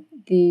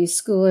 the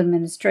school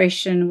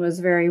administration was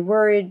very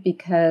worried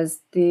because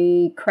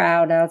the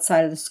crowd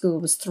outside of the school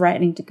was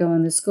threatening to go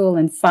in the school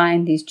and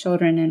find these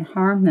children and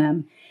harm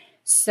them.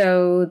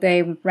 So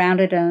they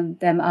rounded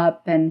them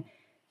up and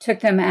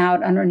took them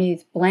out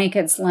underneath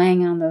blankets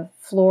laying on the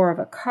floor of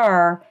a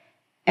car.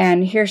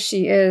 And here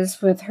she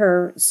is with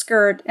her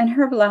skirt and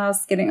her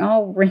blouse getting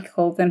all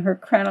wrinkled and her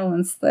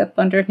crinoline slip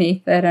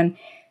underneath it. And,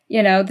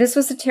 this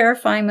was a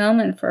terrifying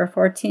moment for a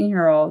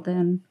 14-year-old.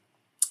 And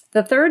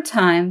the third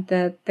time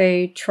that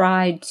they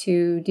tried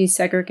to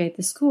desegregate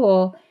the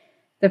school,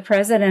 the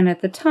president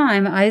at the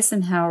time,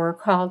 Eisenhower,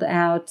 called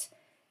out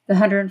the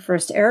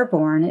 101st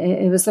Airborne.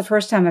 It was the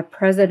first time a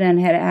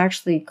president had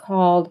actually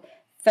called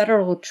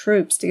federal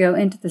troops to go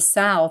into the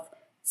South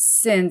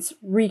since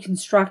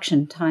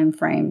Reconstruction time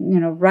frame,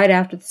 right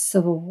after the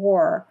Civil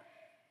War.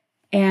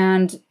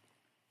 And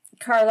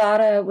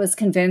Carlotta was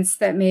convinced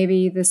that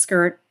maybe the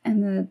skirt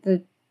and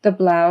the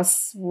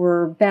blouse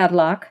were bad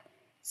luck,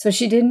 so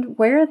she didn't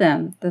wear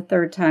them the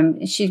third time.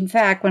 In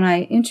fact, when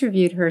I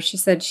interviewed her, she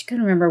said she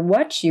couldn't remember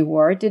what she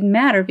wore. It didn't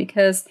matter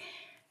because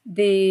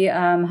the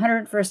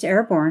 101st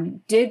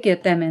Airborne did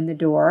get them in the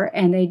door,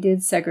 and they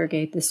did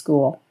segregate the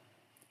school.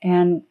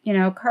 And,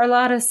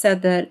 Carlotta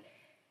said that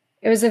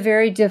it was a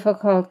very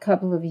difficult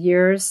couple of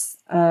years.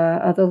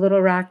 Of the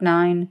Little Rock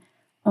Nine,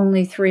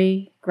 only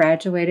 3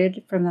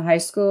 graduated from the high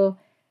school.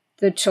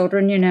 The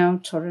children,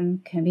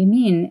 children can be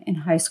mean in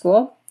high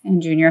school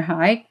and junior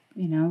high.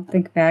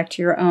 Think back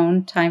to your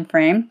own time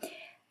frame.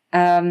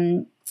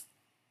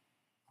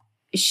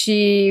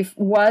 She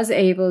was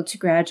able to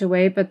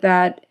graduate, but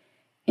that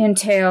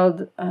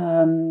entailed,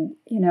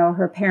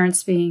 her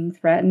parents being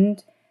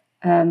threatened.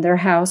 Their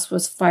house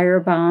was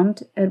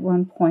firebombed at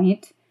one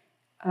point.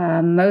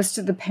 Most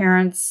of the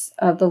parents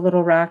of the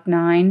Little Rock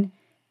Nine,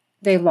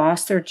 they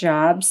lost their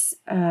jobs.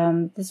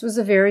 This was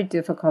a very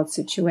difficult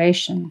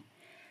situation.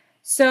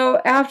 So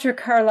after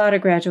Carlotta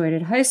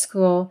graduated high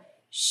school,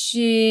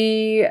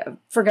 she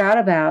forgot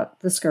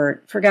about the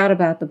skirt, forgot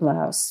about the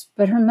blouse,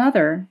 but her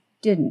mother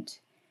didn't.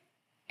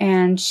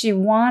 And she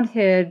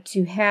wanted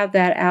to have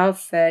that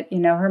outfit.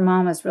 Her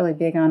mom was really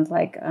big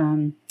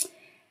on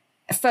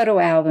photo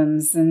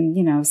albums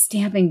and,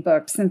 stamping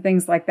books and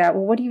things like that.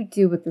 Well, what do you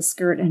do with the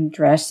skirt and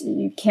dress?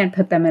 You can't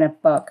put them in a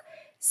book.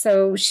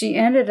 So she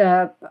ended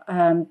up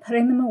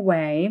putting them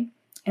away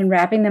and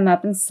wrapping them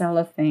up in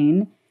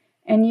cellophane.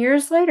 And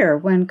years later,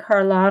 when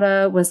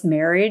Carlotta was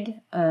married,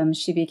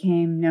 she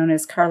became known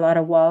as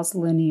Carlotta Walls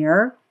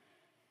Lanier.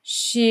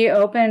 She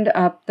opened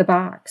up the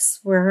box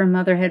where her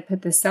mother had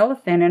put the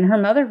cellophane, and her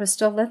mother was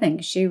still living.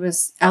 She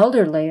was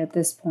elderly at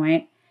this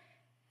point.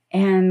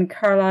 And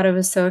Carlotta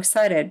was so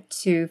excited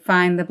to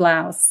find the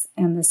blouse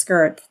and the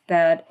skirt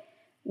that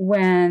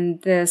when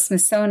the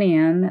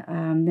Smithsonian,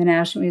 the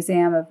National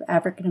Museum of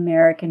African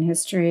American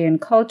History and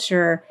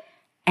Culture,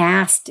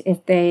 asked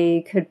if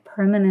they could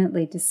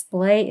permanently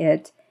display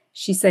it,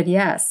 she said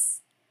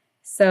yes.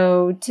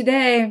 So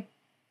today,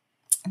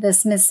 the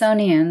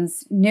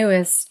Smithsonian's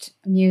newest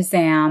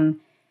museum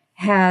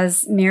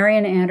has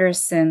Marian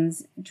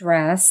Anderson's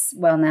dress.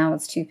 Well, now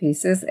it's 2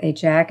 pieces, a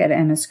jacket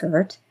and a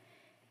skirt.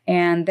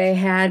 And they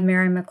had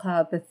Mary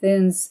McLeod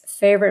Bethune's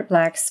favorite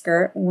black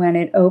skirt when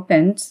it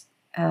opened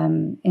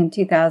in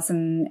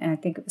 2000, I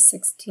think it was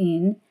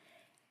 16.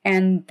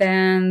 And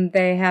then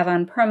they have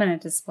on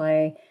permanent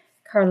display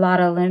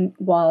Carlotta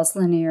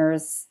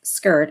Walls-Lanier's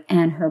skirt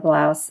and her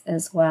blouse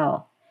as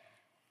well.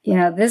 You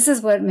know, this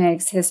is what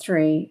makes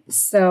history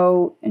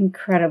so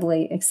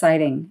incredibly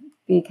exciting,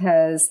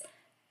 because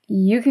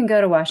you can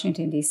go to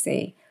Washington,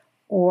 D.C.,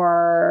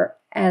 or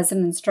as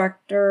an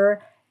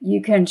instructor,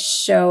 you can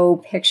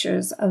show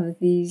pictures of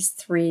these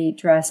 3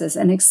 dresses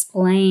and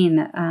explain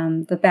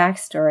the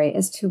backstory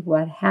as to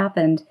what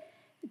happened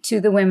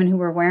to the women who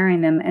were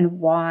wearing them and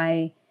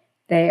why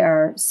they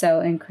are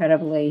so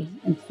incredibly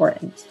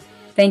important.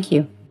 Thank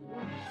you.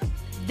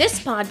 This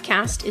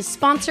podcast is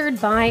sponsored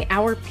by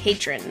our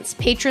patrons.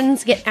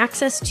 Patrons get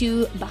access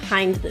to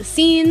behind the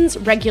scenes,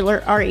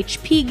 regular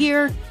RHP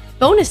gear,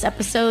 bonus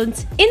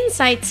episodes,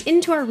 insights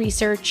into our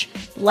research,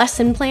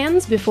 lesson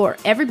plans before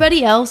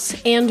everybody else,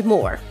 and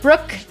more.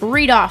 Brooke,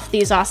 read off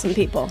these awesome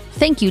people.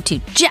 Thank you to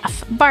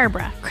Jeff,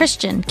 Barbara,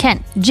 Christian,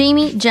 Kent,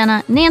 Jamie,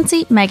 Jenna,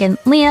 Nancy, Megan,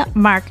 Leah,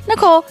 Mark,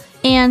 Nicole,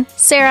 Anne,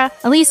 Sarah,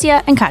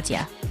 Alicia, and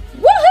Katya.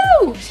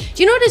 Woohoo!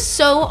 Do you know what is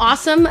so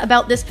awesome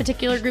about this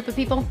particular group of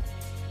people?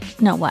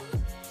 No, what?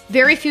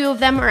 Very few of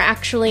them are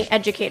actually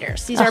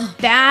educators. These are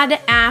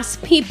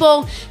badass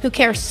people who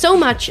care so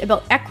much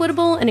about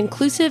equitable and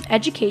inclusive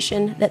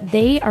education that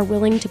they are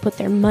willing to put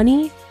their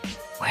money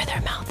where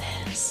their mouth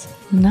is.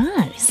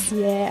 Nice.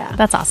 Yeah.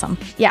 That's awesome.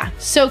 Yeah,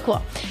 so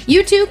cool.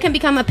 You too can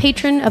become a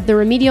patron of the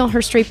Remedial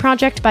Herstory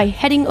Project by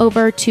heading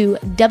over to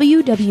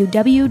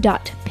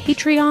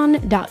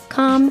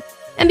www.patreon.com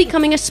and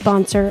becoming a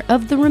sponsor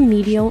of the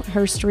Remedial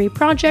Herstory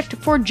Project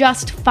for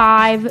just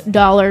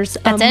 $5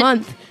 a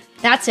month.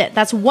 That's it.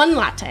 That's one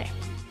latte.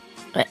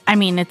 I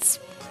mean, it's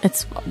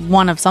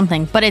one of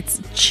something, but it's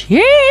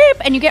cheap,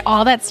 and you get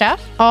all that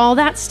stuff. All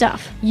that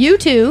stuff. You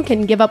too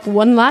can give up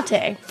one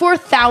latte for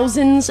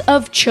thousands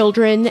of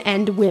children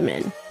and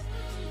women.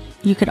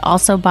 You could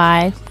also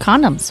buy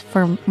condoms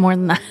for more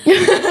than that.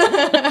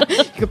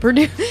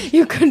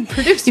 You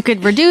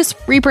could reduce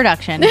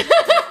reproduction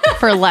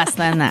for less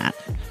than that.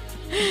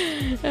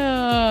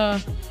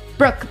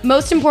 Brooke,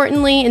 most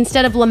importantly,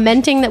 instead of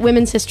lamenting that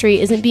women's history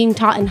isn't being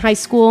taught in high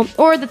school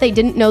or that they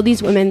didn't know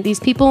these women, these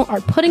people are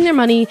putting their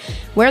money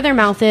where their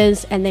mouth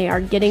is, and they are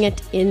getting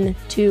it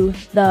into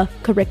the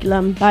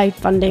curriculum by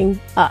funding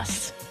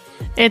us.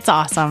 It's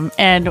awesome.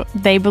 And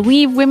they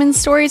believe women's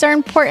stories are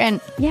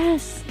important.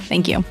 Yes.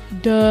 Thank you.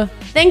 Duh.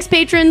 Thanks,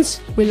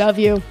 patrons. We love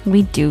you.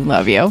 We do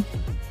love you.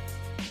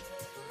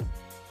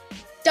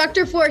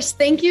 Dr. Forss,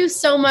 thank you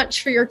so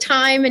much for your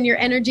time and your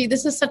energy.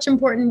 This is such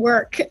important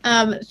work.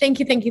 Thank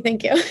you.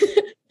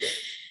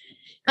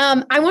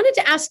 I wanted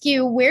to ask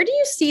you, where do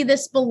you see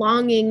this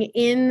belonging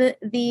in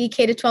the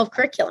K-12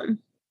 curriculum?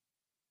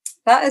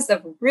 That is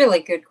a really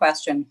good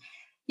question.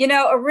 You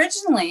know,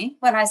 originally,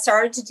 when I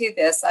started to do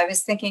this, I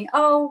was thinking,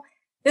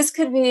 this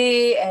could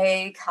be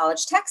a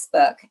college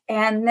textbook.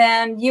 And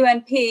then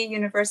UNP,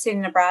 University of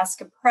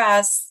Nebraska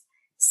Press,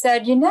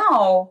 said,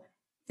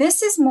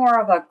 this is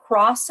more of a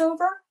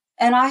crossover.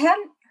 And I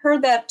hadn't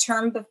heard that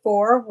term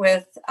before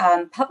with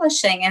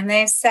publishing. And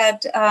they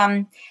said,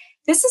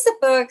 this is a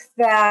book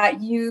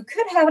that you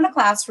could have in a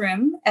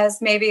classroom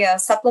as maybe a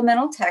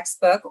supplemental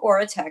textbook or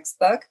a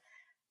textbook,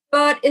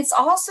 but it's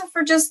also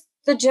for just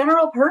the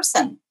general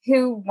person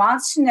who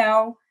wants to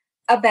know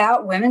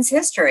about women's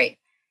history.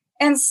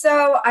 And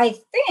so I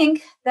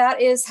think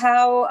that is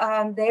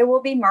how they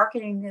will be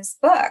marketing this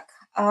book.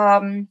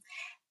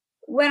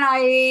 When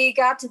I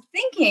got to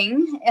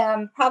thinking,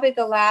 probably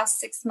the last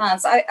 6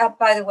 months,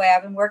 by the way,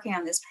 I've been working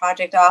on this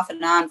project off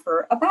and on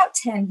for about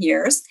 10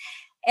 years.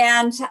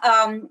 And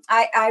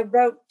I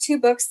wrote 2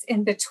 books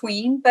in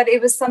between, but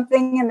it was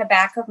something in the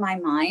back of my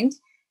mind.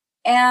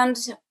 And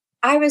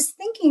I was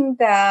thinking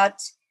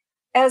that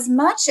as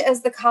much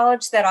as the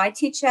college that I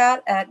teach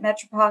at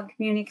Metropolitan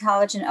Community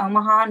College in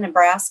Omaha,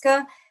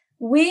 Nebraska,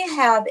 we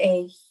have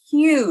a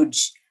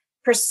huge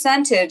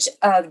percentage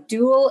of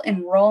dual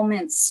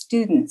enrollment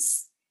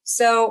students.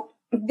 So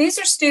these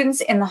are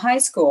students in the high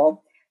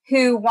school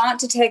who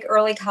want to take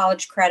early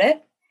college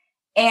credit,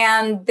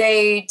 and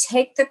they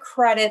take the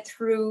credit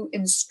through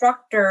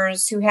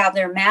instructors who have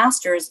their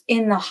masters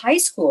in the high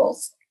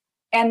schools.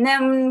 And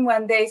then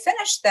when they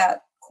finish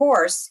that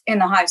course in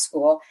the high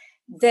school,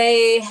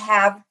 they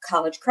have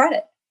college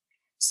credit.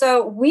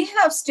 So we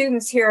have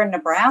students here in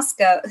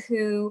Nebraska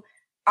who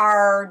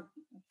are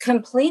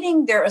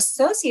completing their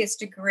associate's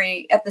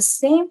degree at the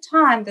same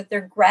time that they're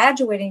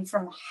graduating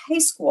from high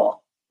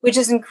school, which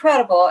is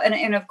incredible.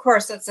 And of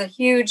course, it's a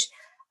huge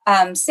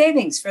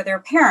savings for their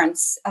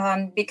parents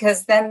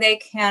because then they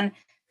can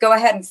go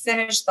ahead and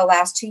finish the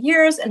last 2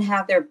 years and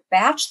have their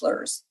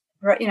bachelor's,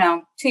 2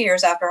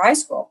 years after high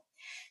school.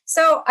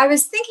 So I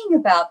was thinking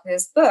about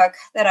this book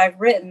that I've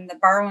written, The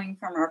Borrowing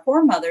from Our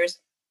Foremothers,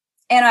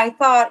 and I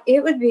thought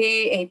it would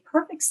be a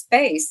perfect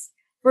space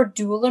for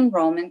dual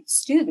enrollment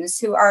students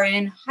who are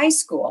in high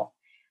school.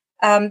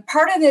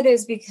 Part of it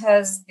is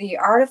because the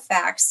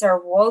artifacts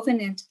are woven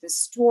into the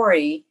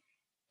story,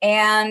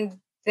 and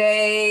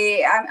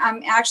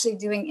I'm actually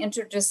doing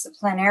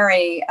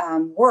interdisciplinary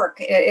work.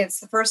 It's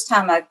the first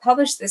time I've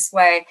published this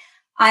way.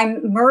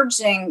 I'm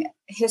merging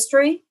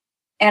history,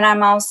 and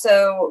I'm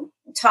also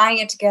tying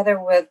it together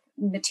with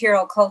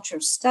material culture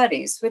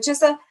studies, which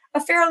is a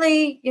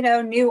fairly,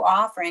 new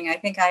offering. I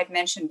think I had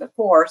mentioned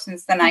before,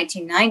 since the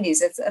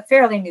 1990s, it's a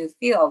fairly new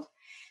field.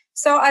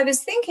 So I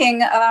was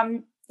thinking,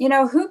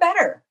 who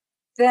better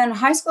than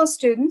high school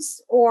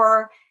students,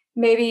 or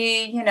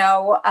maybe,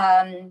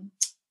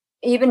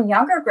 even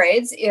younger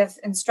grades, if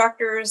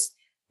instructors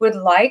would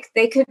like,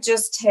 they could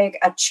just take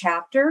a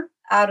chapter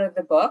out of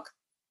the book.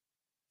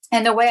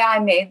 And the way I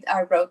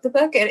wrote the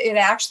book, it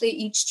actually,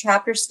 each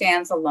chapter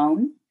stands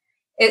alone.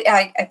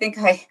 I think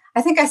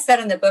I said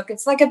in the book,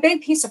 it's like a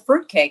big piece of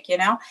fruitcake,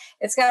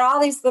 it's got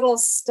all these little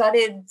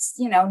studded,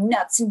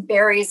 nuts and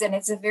berries, and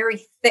it's a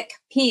very thick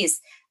piece,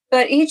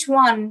 but each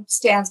one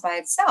stands by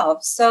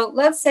itself. So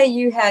let's say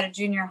you had a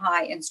junior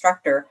high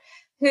instructor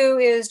who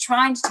is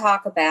trying to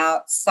talk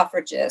about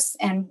suffragists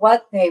and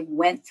what they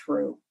went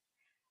through.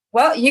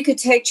 Well, you could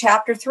take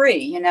chapter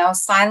 3,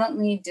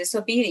 silently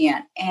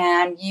disobedient,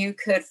 and you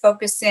could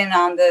focus in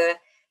on the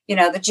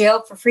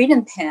jail for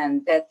freedom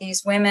pin that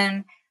these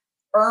women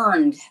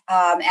earned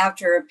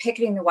after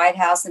picketing the White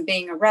House and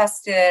being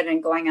arrested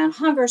and going on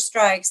hunger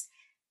strikes.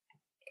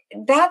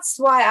 That's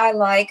why I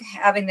like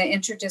having the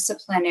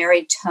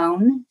interdisciplinary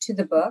tone to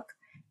the book,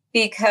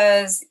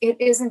 because it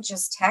isn't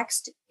just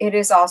text, it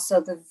is also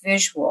the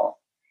visual.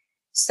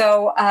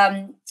 So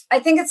I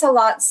think it's a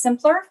lot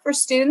simpler for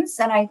students,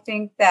 and I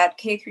think that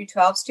K through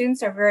 12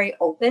 students are very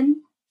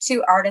open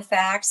to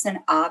artifacts and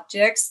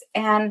objects,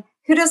 and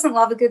who doesn't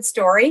love a good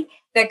story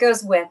that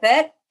goes with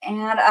it?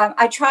 And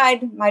I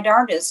tried my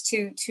darndest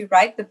to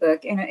write the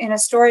book in a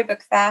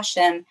storybook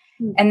fashion,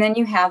 and then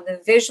you have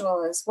the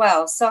visual as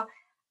well. So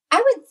I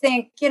would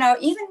think,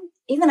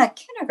 even a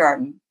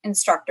kindergarten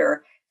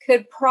instructor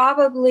could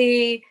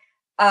probably,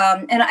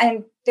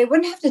 and they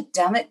wouldn't have to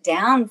dumb it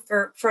down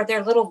for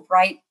their little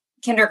bright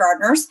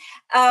kindergartners.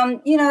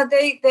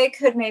 They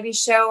could maybe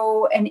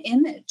show an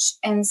image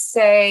and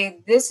say,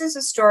 this is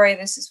a story,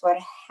 this is what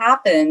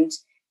happened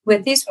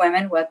with these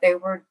women, what they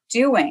were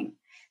doing.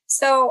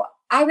 So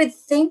I would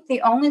think the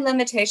only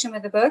limitation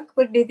with the book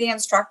would be the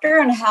instructor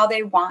and how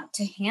they want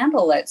to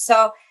handle it.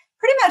 So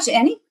pretty much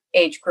any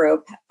age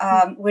group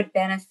would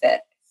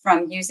benefit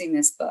from using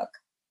this book.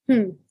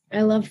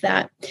 I love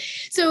that.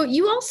 So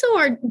you also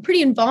are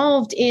pretty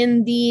involved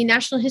in the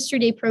National History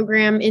Day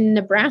program in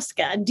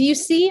Nebraska. Do you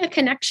see a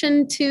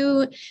connection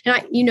to,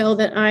 and you know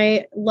that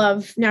I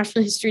love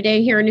National History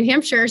Day here in New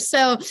Hampshire.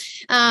 So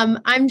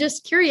I'm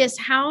just curious,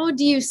 how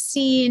do you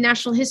see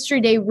National History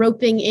Day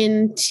roping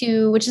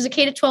into, which is a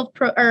K-12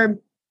 or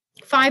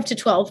 5 to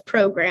 12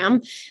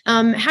 program.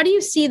 How do you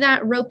see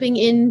that roping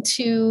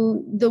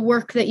into the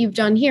work that you've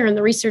done here and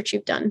the research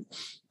you've done?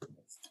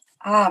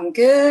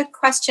 Good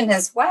question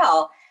as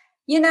well.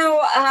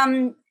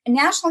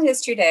 National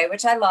History Day,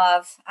 which I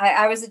love,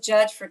 I was a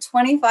judge for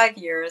 25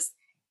 years,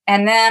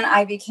 and then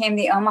I became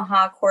the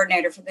Omaha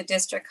coordinator for the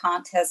district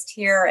contest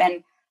here.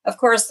 And of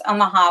course,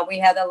 Omaha, we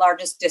have the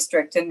largest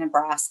district in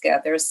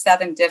Nebraska. There's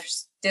 7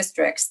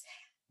 districts.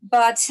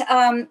 But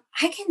I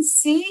can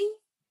see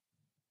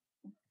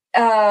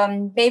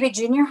maybe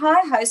junior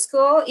high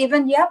school,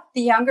 even,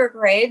 the younger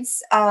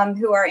grades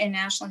who are in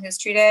National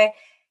History Day,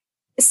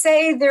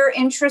 say they're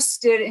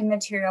interested in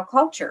material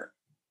culture.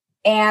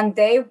 And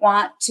they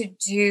want to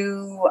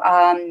do,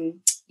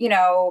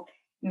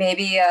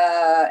 maybe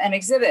an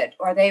exhibit,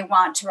 or they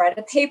want to write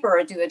a paper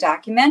or do a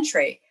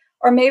documentary,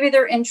 or maybe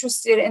they're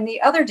interested in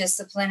the other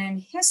discipline in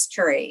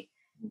history.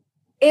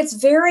 It's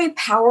very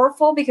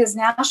powerful because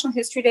National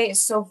History Day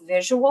is so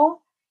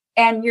visual,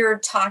 and you're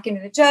talking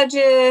to the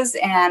judges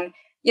and,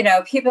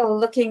 people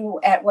looking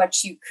at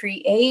what you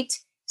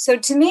create. So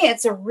to me,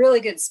 it's a really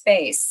good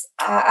space.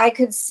 I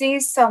could see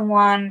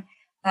someone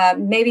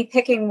maybe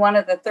picking one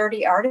of the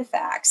 30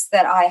 artifacts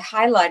that I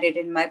highlighted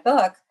in my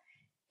book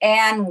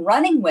and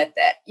running with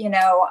it.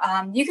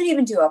 You could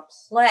even do a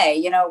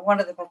play, one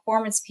of the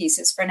performance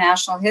pieces for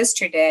National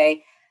History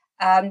Day,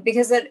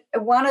 because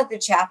one of the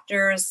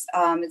chapters,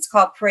 it's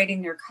called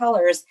Parading Their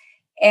Colors.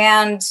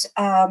 And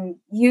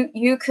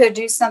you could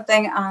do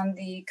something on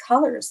the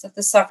colors that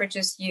the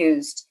suffragists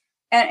used.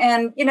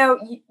 And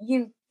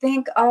you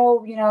think,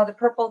 the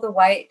purple, the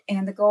white,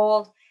 and the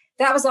gold,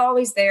 that was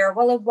always there.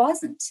 Well, it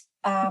wasn't.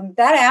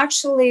 That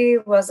actually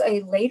was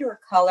a later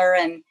color,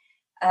 and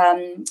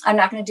I'm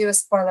not going to do a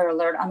spoiler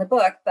alert on the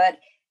book, but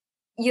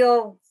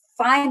you'll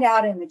find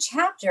out in the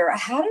chapter,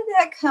 how did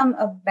that come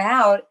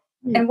about,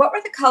 and what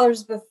were the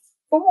colors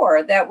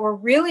before that were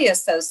really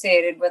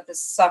associated with the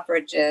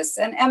suffragists?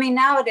 And I mean,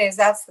 nowadays,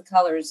 that's the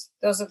colors,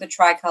 those are the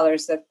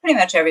tricolors that pretty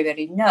much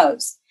everybody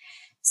knows.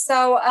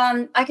 So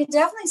I could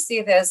definitely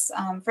see this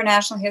for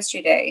National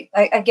History Day.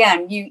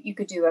 Again, you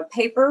could do a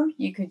paper,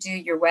 you could do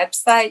your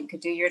website, you could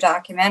do your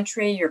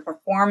documentary, your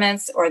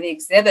performance, or the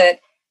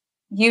exhibit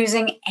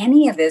using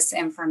any of this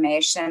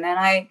information. And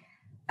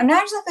I'm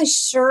not exactly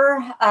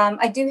sure.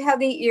 I do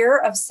have the ear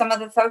of some of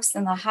the folks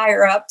in the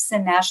higher ups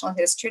in National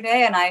History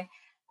Day, and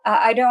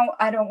I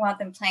don't want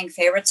them playing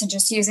favorites and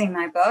just using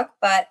my book,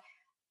 but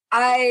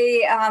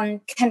I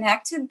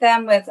connected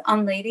them with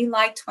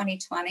Unladylike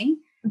 2020.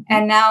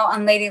 And now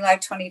on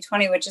Ladylike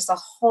 2020, which is a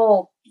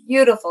whole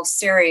beautiful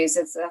series.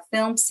 It's a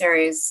film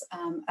series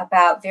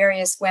about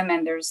various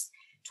women. There's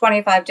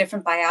 25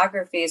 different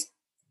biographies.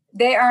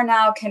 They are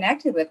now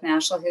connected with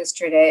National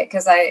History Day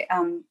because I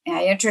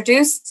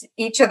introduced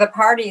each of the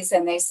parties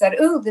and they said,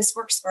 "Ooh, this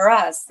works for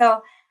us."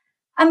 So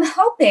I'm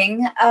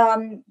hoping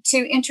to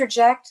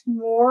interject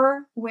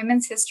more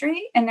women's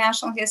history and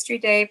National History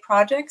Day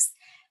projects.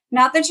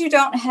 Not that you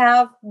don't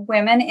have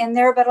women in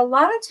there, but a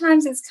lot of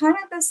times it's kind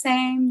of the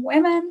same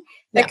women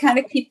that kind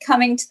of keep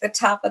coming to the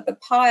top of the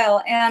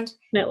pile. And,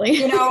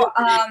 Definitely.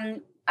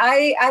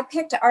 I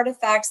picked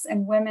artifacts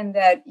and women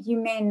that you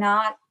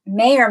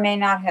may or may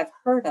not have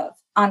heard of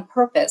on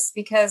purpose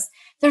because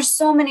there's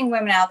so many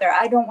women out there.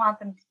 I don't want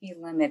them to be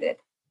limited.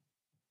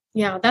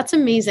 Yeah, that's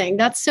amazing.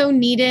 That's so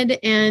needed.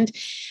 And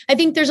I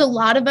think there's a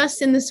lot of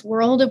us in this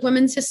world of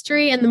women's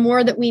history. And the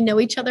more that we know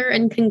each other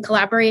and can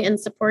collaborate and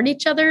support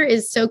each other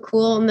is so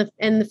cool.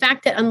 And the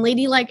fact that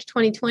Unladylike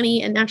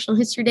 2020 and National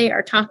History Day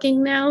are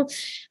talking now,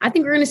 I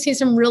think we're going to see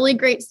some really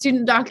great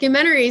student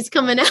documentaries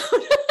coming out.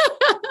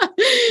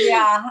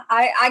 Yeah,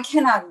 I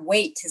cannot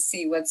wait to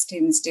see what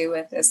students do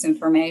with this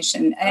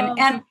information.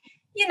 And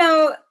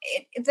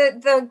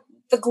the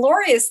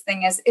glorious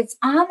thing is it's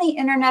on the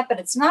internet, but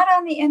it's not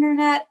on the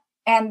internet.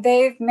 And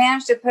they've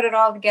managed to put it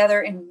all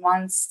together in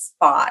one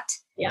spot.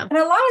 Yeah. And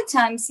a lot of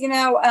times,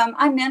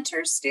 I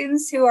mentor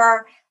students who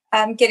are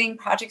getting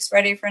projects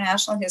ready for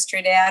National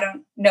History Day. I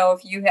don't know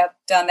if you have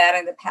done that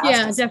in the past.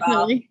 Yeah,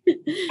 definitely. Well.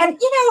 And,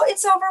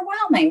 it's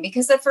overwhelming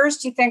because at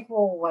first you think,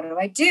 well, what do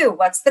I do?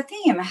 What's the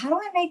theme? How do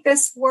I make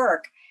this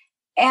work?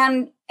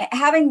 And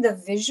having the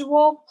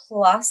visual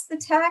plus the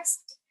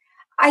text,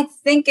 I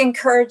think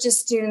encourages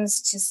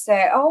students to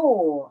say,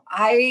 oh,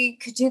 I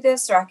could do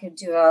this, or I could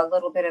do a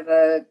little bit of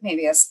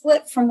maybe a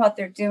split from what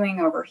they're doing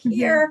over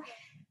here.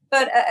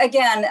 But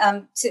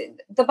again,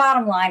 the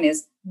bottom line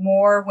is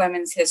more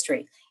women's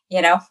history,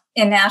 in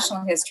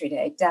National History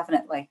Day,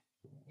 definitely.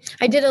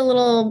 I did a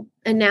little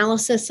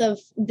analysis of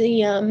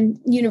the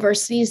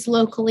universities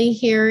locally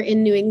here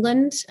in New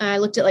England. I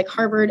looked at like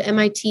Harvard,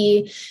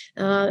 MIT.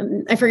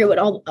 I forget what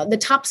all the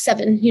top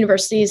 7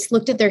 universities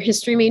looked at their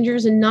history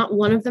majors, and not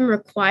one of them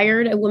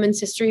required a women's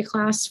history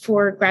class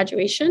for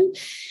graduation.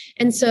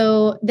 And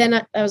so then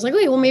I was like,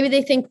 okay, well, maybe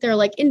they think they're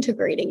like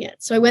integrating it.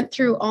 So I went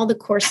through all the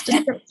course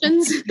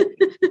descriptions.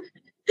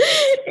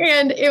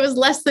 And it was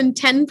less than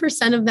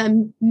 10% of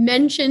them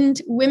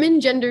mentioned women,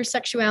 gender,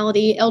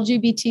 sexuality,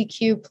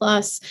 LGBTQ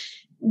plus.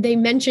 They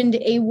mentioned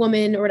a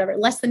woman or whatever.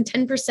 Less than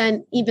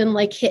 10% even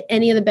like hit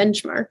any of the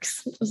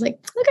benchmarks. I was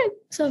like, okay,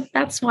 so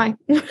that's why.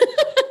 Yeah.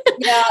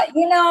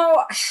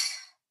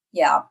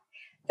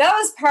 That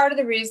was part of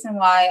the reason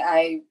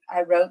why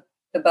I wrote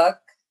the book,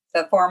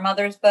 the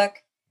Foremothers book.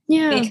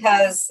 Yeah.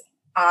 Because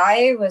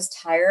I was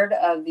tired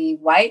of the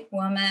white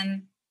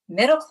woman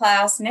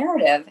middle-class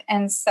narrative.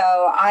 And so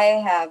I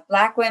have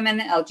Black women,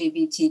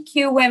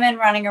 LGBTQ women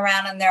running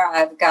around in there.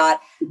 I've got,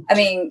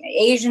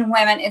 Asian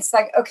women. It's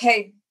like,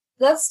 okay,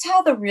 let's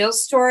tell the real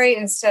story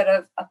instead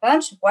of a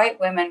bunch of white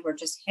women who are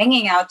just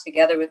hanging out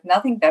together with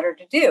nothing better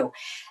to do.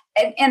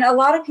 And a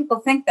lot of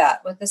people think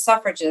that with the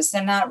suffragists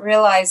and not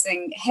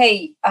realizing,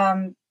 hey,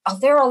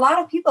 there are a lot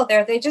of people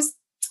there. They just,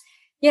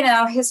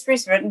 history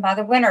is written by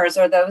the winners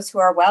or those who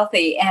are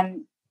wealthy.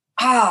 And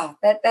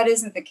that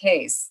isn't the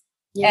case.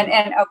 Yeah.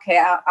 And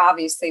okay,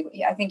 obviously,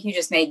 I think you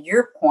just made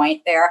your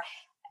point there.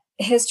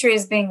 History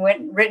is being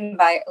written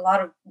by a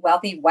lot of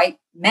wealthy white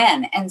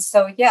men. And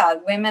so,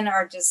 women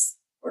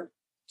we're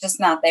just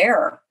not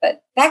there,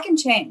 but that can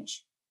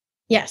change.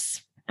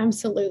 Yes,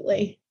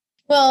 absolutely.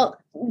 Well,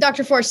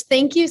 Dr. Forss,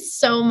 thank you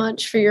so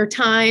much for your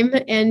time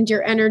and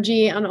your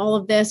energy on all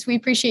of this. We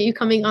appreciate you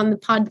coming on the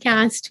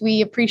podcast.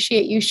 We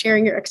appreciate you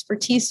sharing your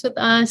expertise with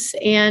us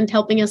and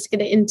helping us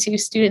get it into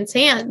students'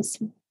 hands.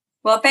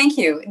 Well, thank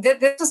you.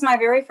 This was my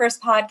very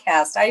first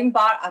podcast. I even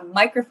bought a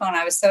microphone.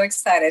 I was so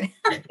excited.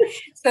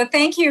 So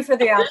thank you for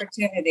the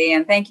opportunity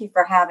and thank you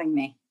for having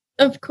me.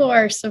 Of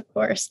course.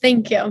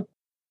 Thank you.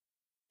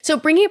 So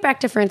bringing it back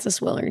to Frances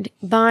Willard,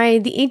 by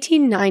the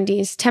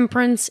 1890s,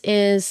 temperance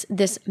is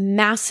this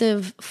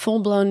massive,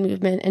 full-blown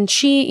movement. And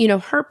she,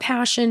 her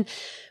passion,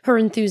 her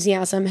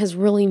enthusiasm has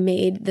really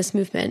made this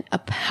movement a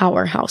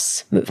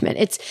powerhouse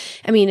movement.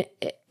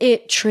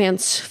 It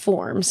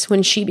transforms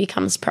when she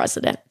becomes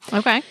president.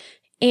 Okay.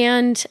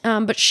 And,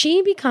 but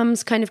she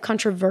becomes kind of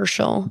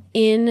controversial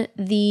in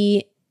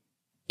the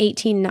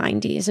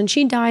 1890s, and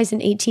she dies in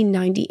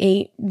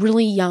 1898,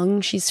 really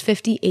young. She's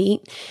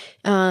 58.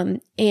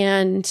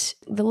 And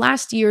the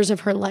last years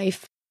of her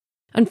life,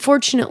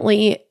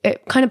 unfortunately,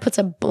 it kind of puts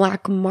a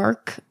black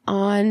mark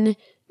on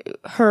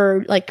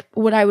her, like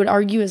what I would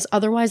argue is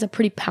otherwise a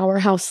pretty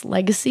powerhouse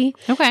legacy.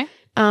 Okay.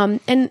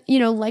 And,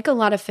 like a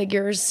lot of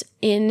figures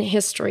in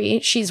history,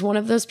 she's one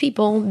of those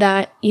people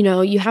that,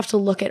 you have to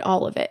look at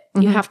all of it.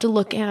 Mm-hmm. You have to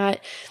look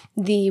at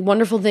the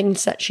wonderful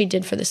things that she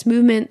did for this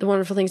movement, the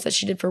wonderful things that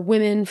she did for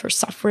women, for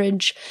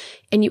suffrage.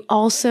 And you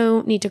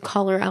also need to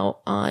call her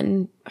out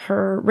on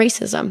her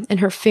racism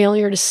and her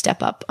failure to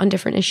step up on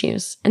different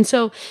issues. And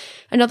so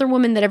another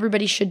woman that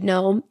everybody should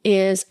know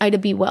is Ida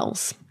B.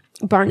 Wells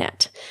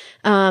Barnett.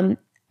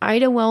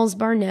 Ida Wells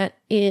Barnett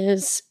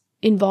is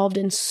involved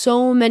in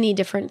so many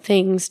different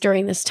things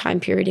during this time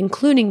period,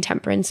 including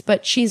temperance,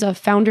 but she's a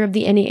founder of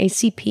the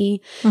NAACP.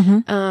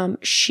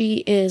 She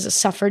is a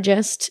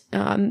suffragist.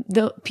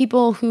 The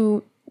people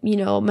who,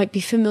 might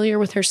be familiar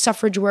with her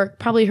suffrage work,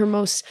 probably her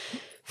most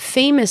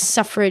famous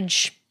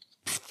suffrage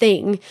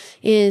thing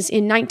is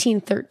in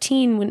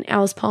 1913 when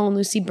Alice Paul and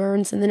Lucy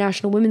Burns and the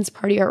National Women's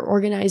Party are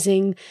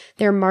organizing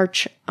their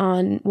march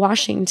on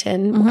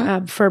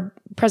Washington for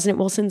President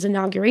Wilson's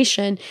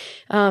inauguration.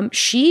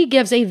 She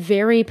gives a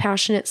very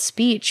passionate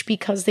speech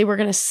because they were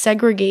going to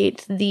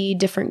segregate the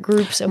different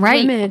groups of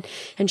women.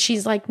 And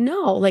she's like,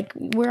 no, like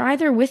we're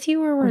either with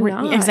you or we're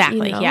not.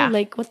 Exactly. Yeah.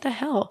 Like what the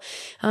hell?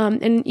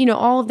 And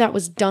all of that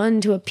was done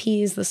to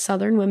appease the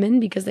Southern women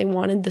because they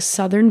wanted the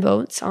Southern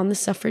votes on the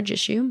suffrage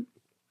issue.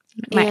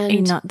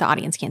 The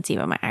audience can't see,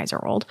 but my eyes are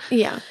rolled.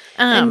 Yeah.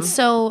 And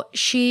so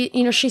she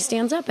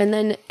stands up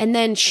and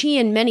then she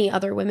and many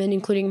other women,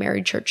 including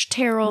Mary Church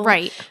Terrell,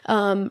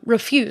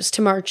 refuse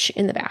to march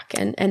in the back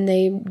and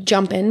they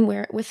jump in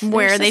where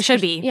they should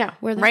be. Yeah.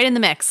 Right in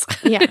the mix.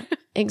 Yeah,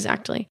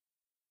 exactly.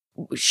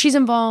 She's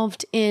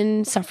involved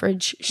in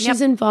suffrage. She's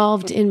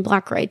involved in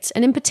Black rights.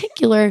 And in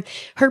particular,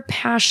 her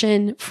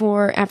passion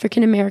for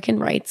African American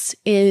rights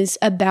is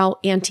about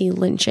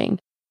anti-lynching.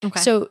 Okay.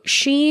 So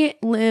she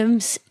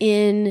lived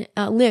in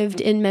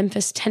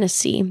Memphis,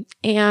 Tennessee,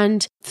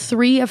 and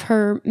 3 of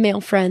her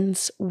male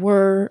friends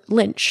were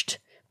lynched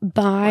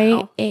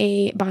by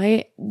the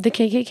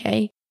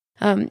KKK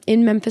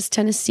in Memphis,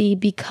 Tennessee,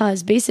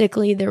 because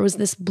basically there was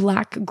this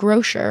Black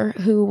grocer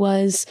who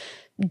was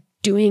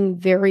doing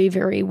very,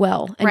 very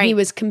well, and he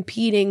was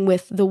competing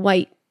with the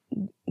white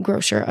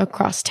grocer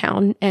across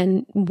town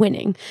and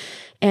winning.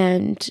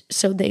 And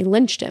so they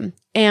lynched him.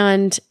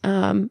 And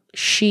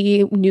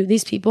she knew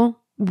these people,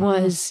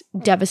 was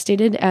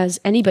devastated as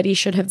anybody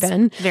should have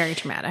been. Very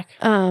traumatic.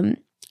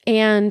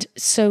 And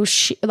so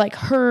she, like,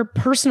 her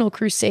personal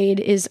crusade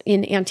is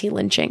in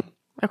anti-lynching.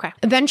 Okay.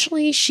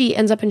 Eventually she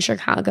ends up in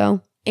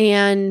Chicago.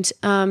 And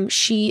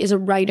she is a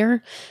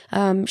writer.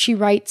 She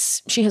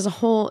writes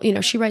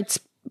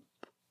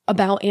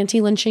about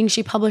anti-lynching.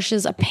 She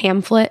publishes a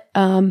pamphlet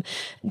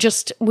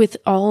just with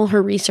all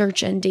her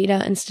research and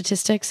data and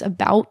statistics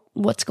about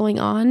what's going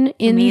on.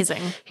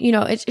 Amazing.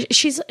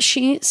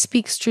 She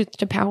speaks truth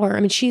to power. I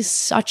mean, she's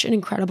such an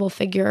incredible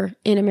figure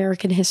in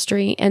American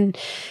history and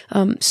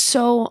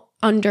so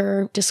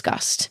under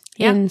discussed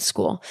in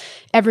school.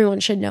 Everyone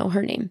should know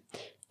her name.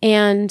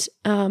 And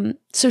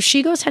so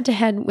she goes head to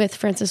head with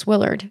Frances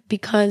Willard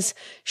because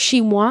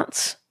she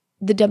wants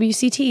the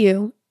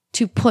WCTU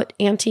to put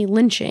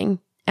anti-lynching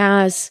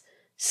as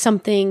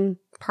something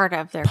part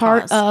of their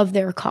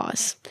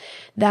cause.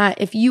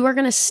 That if you are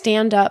going to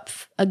stand up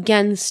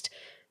against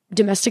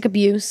domestic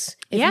abuse,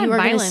 if you are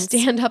going to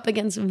stand up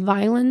against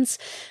violence,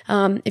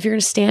 if you're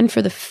going to stand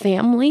for the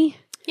family.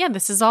 Yeah,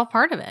 this is all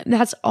part of it.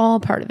 That's all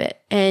part of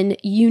it. And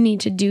you need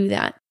to do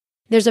that.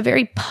 There's a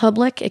very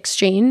public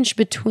exchange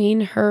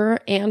between her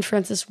and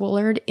Frances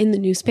Willard in the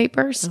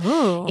newspapers.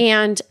 Ooh.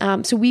 And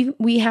so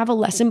we have a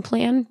lesson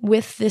plan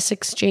with this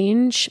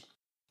exchange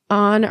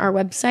on our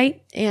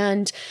website.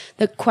 And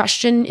the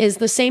question is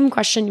the same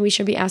question we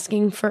should be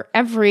asking for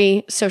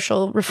every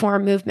social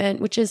reform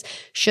movement, which is,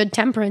 should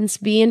temperance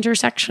be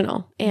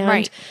intersectional?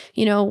 And,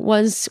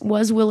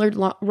 was Willard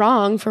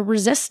wrong for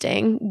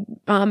resisting,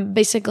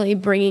 basically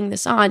bringing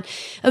this on?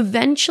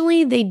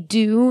 Eventually they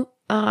do.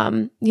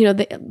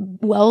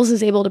 Wells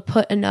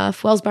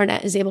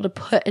Barnett is able to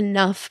put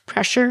enough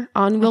pressure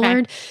on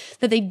Willard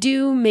that they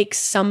do make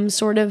some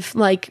sort of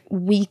like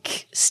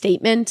weak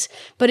statement,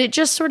 but it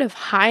just sort of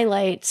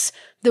highlights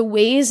the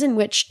ways in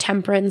which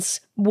temperance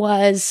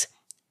was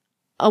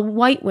a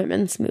white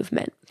women's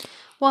movement.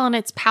 Well, and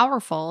it's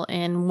powerful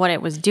in what it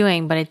was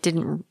doing, but it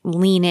didn't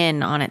lean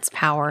in on its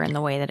power in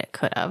the way that it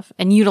could have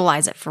and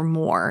utilize it for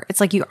more. It's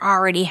like you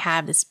already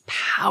have this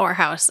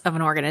powerhouse of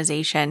an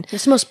organization.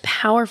 It's the most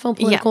powerful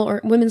political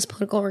or women's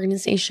political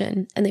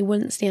organization, and they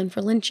wouldn't stand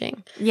for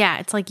lynching. Yeah,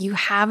 it's like you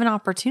have an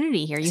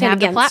opportunity here. You have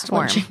the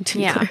platform.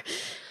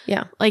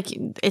 Yeah. Like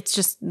it's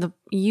just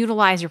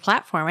utilize your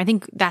platform. I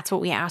think that's what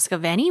we ask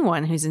of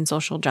anyone who's in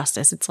social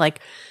justice. It's like,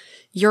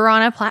 you're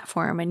on a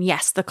platform, and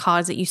yes, the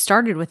cause that you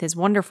started with is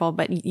wonderful,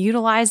 but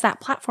utilize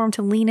that platform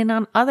to lean in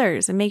on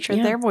others and make sure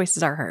their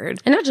voices are heard.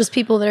 And not just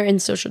people that are in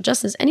social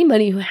justice,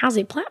 anybody who has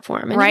a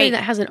platform, anybody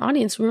that has an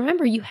audience.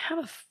 Remember, you have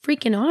a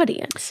freaking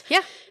audience.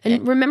 Yeah.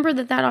 And remember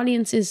that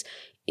audience is,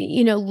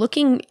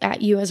 looking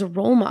at you as a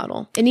role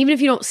model. And even if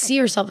you don't see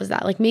yourself as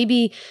that, like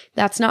maybe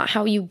that's not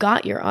how you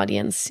got your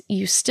audience,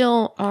 you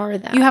still are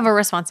that. You have a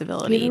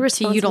responsibility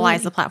to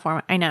utilize the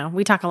platform. I know.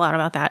 We talk a lot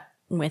about that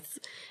with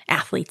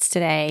athletes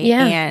today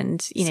Yeah.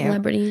 and,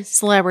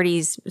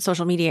 celebrities,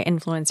 social media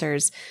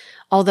influencers.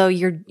 Although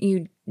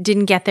you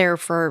didn't get there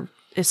for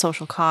a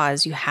social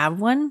cause, you have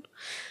one,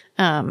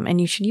 and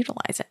you should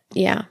utilize it.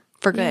 Yeah.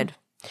 For good.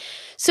 Yeah.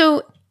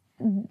 So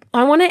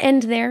I want to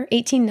end there.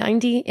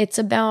 1890. It's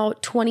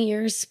about 20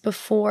 years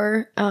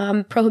before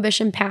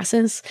prohibition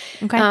passes.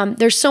 Okay.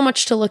 There's so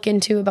much to look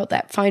into about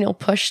that final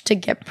push to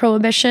get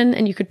prohibition,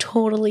 and you could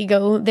totally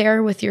go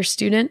there with your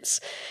students.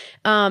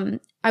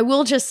 I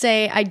will just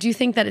say, I do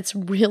think that it's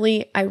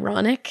really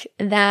ironic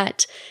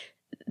that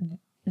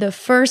the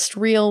first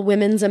real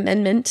women's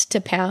amendment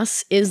to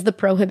pass is the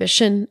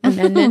Prohibition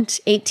Amendment.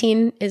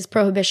 18 is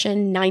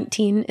prohibition,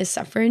 19 is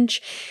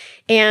suffrage.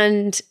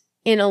 And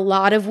in a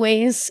lot of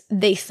ways,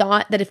 they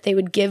thought that if they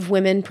would give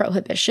women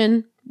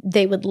prohibition,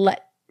 they would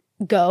let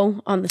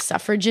go on the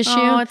suffrage issue.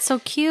 Oh, it's so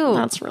cute.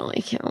 That's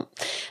really cute.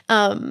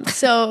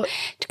 So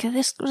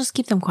just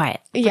keep them quiet.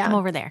 Put them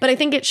over there. But I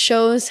think it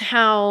shows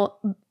how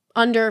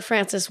under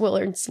Frances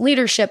Willard's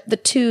leadership, the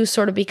two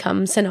sort of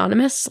become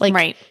synonymous. Like,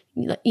 right.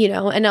 And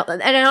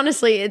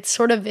honestly, it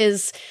sort of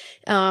is,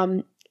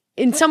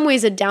 in some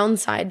ways, a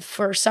downside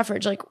for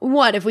suffrage. Like,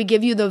 what if we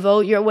give you the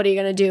vote? What are you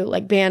going to do?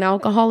 Like, ban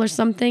alcohol or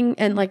something?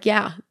 And like,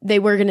 yeah, they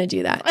were going to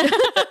do that.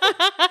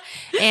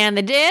 And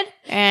they did,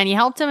 and you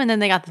helped them, and then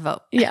they got the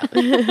vote. Yeah.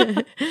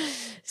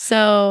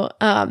 So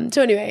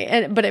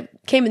anyway, but it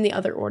came in the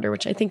other order,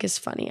 which I think is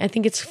funny. I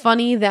think it's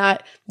funny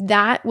that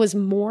was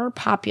more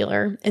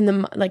popular in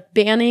the,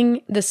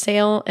 banning the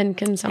sale and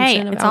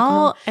consumption of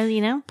alcohol.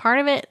 All, part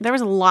of it, there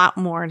was a lot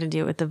more to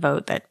do with the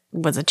vote that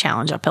was a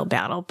challenge, uphill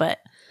battle, but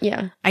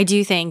yeah, I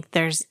do think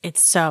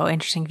it's so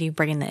interesting if you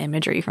bring in the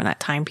imagery from that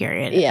time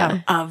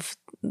period of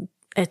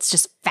it's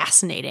just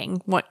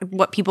fascinating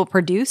what people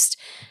produced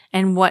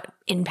and what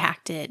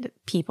impacted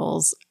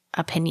people's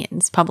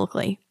opinions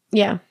publicly.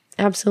 Yeah.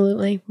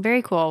 Absolutely.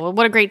 Very cool. Well,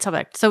 what a great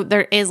subject. So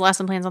there is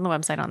lesson plans on the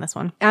website on this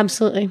one.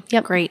 Absolutely.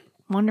 Yep. Great.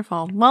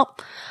 Wonderful. Well,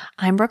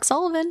 I'm Brooke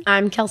Sullivan.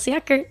 I'm Kelsey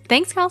Eckert.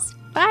 Thanks, Kels.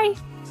 Bye.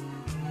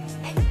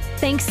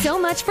 Thanks so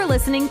much for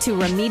listening to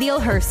Remedial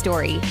Her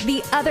Story,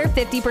 The Other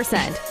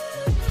 50%.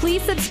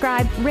 Please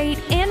subscribe, rate,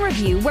 and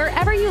review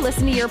wherever you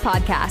listen to your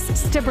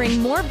podcasts to bring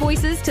more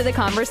voices to the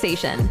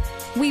conversation.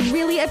 We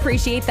really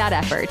appreciate that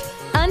effort.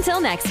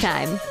 Until next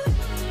time.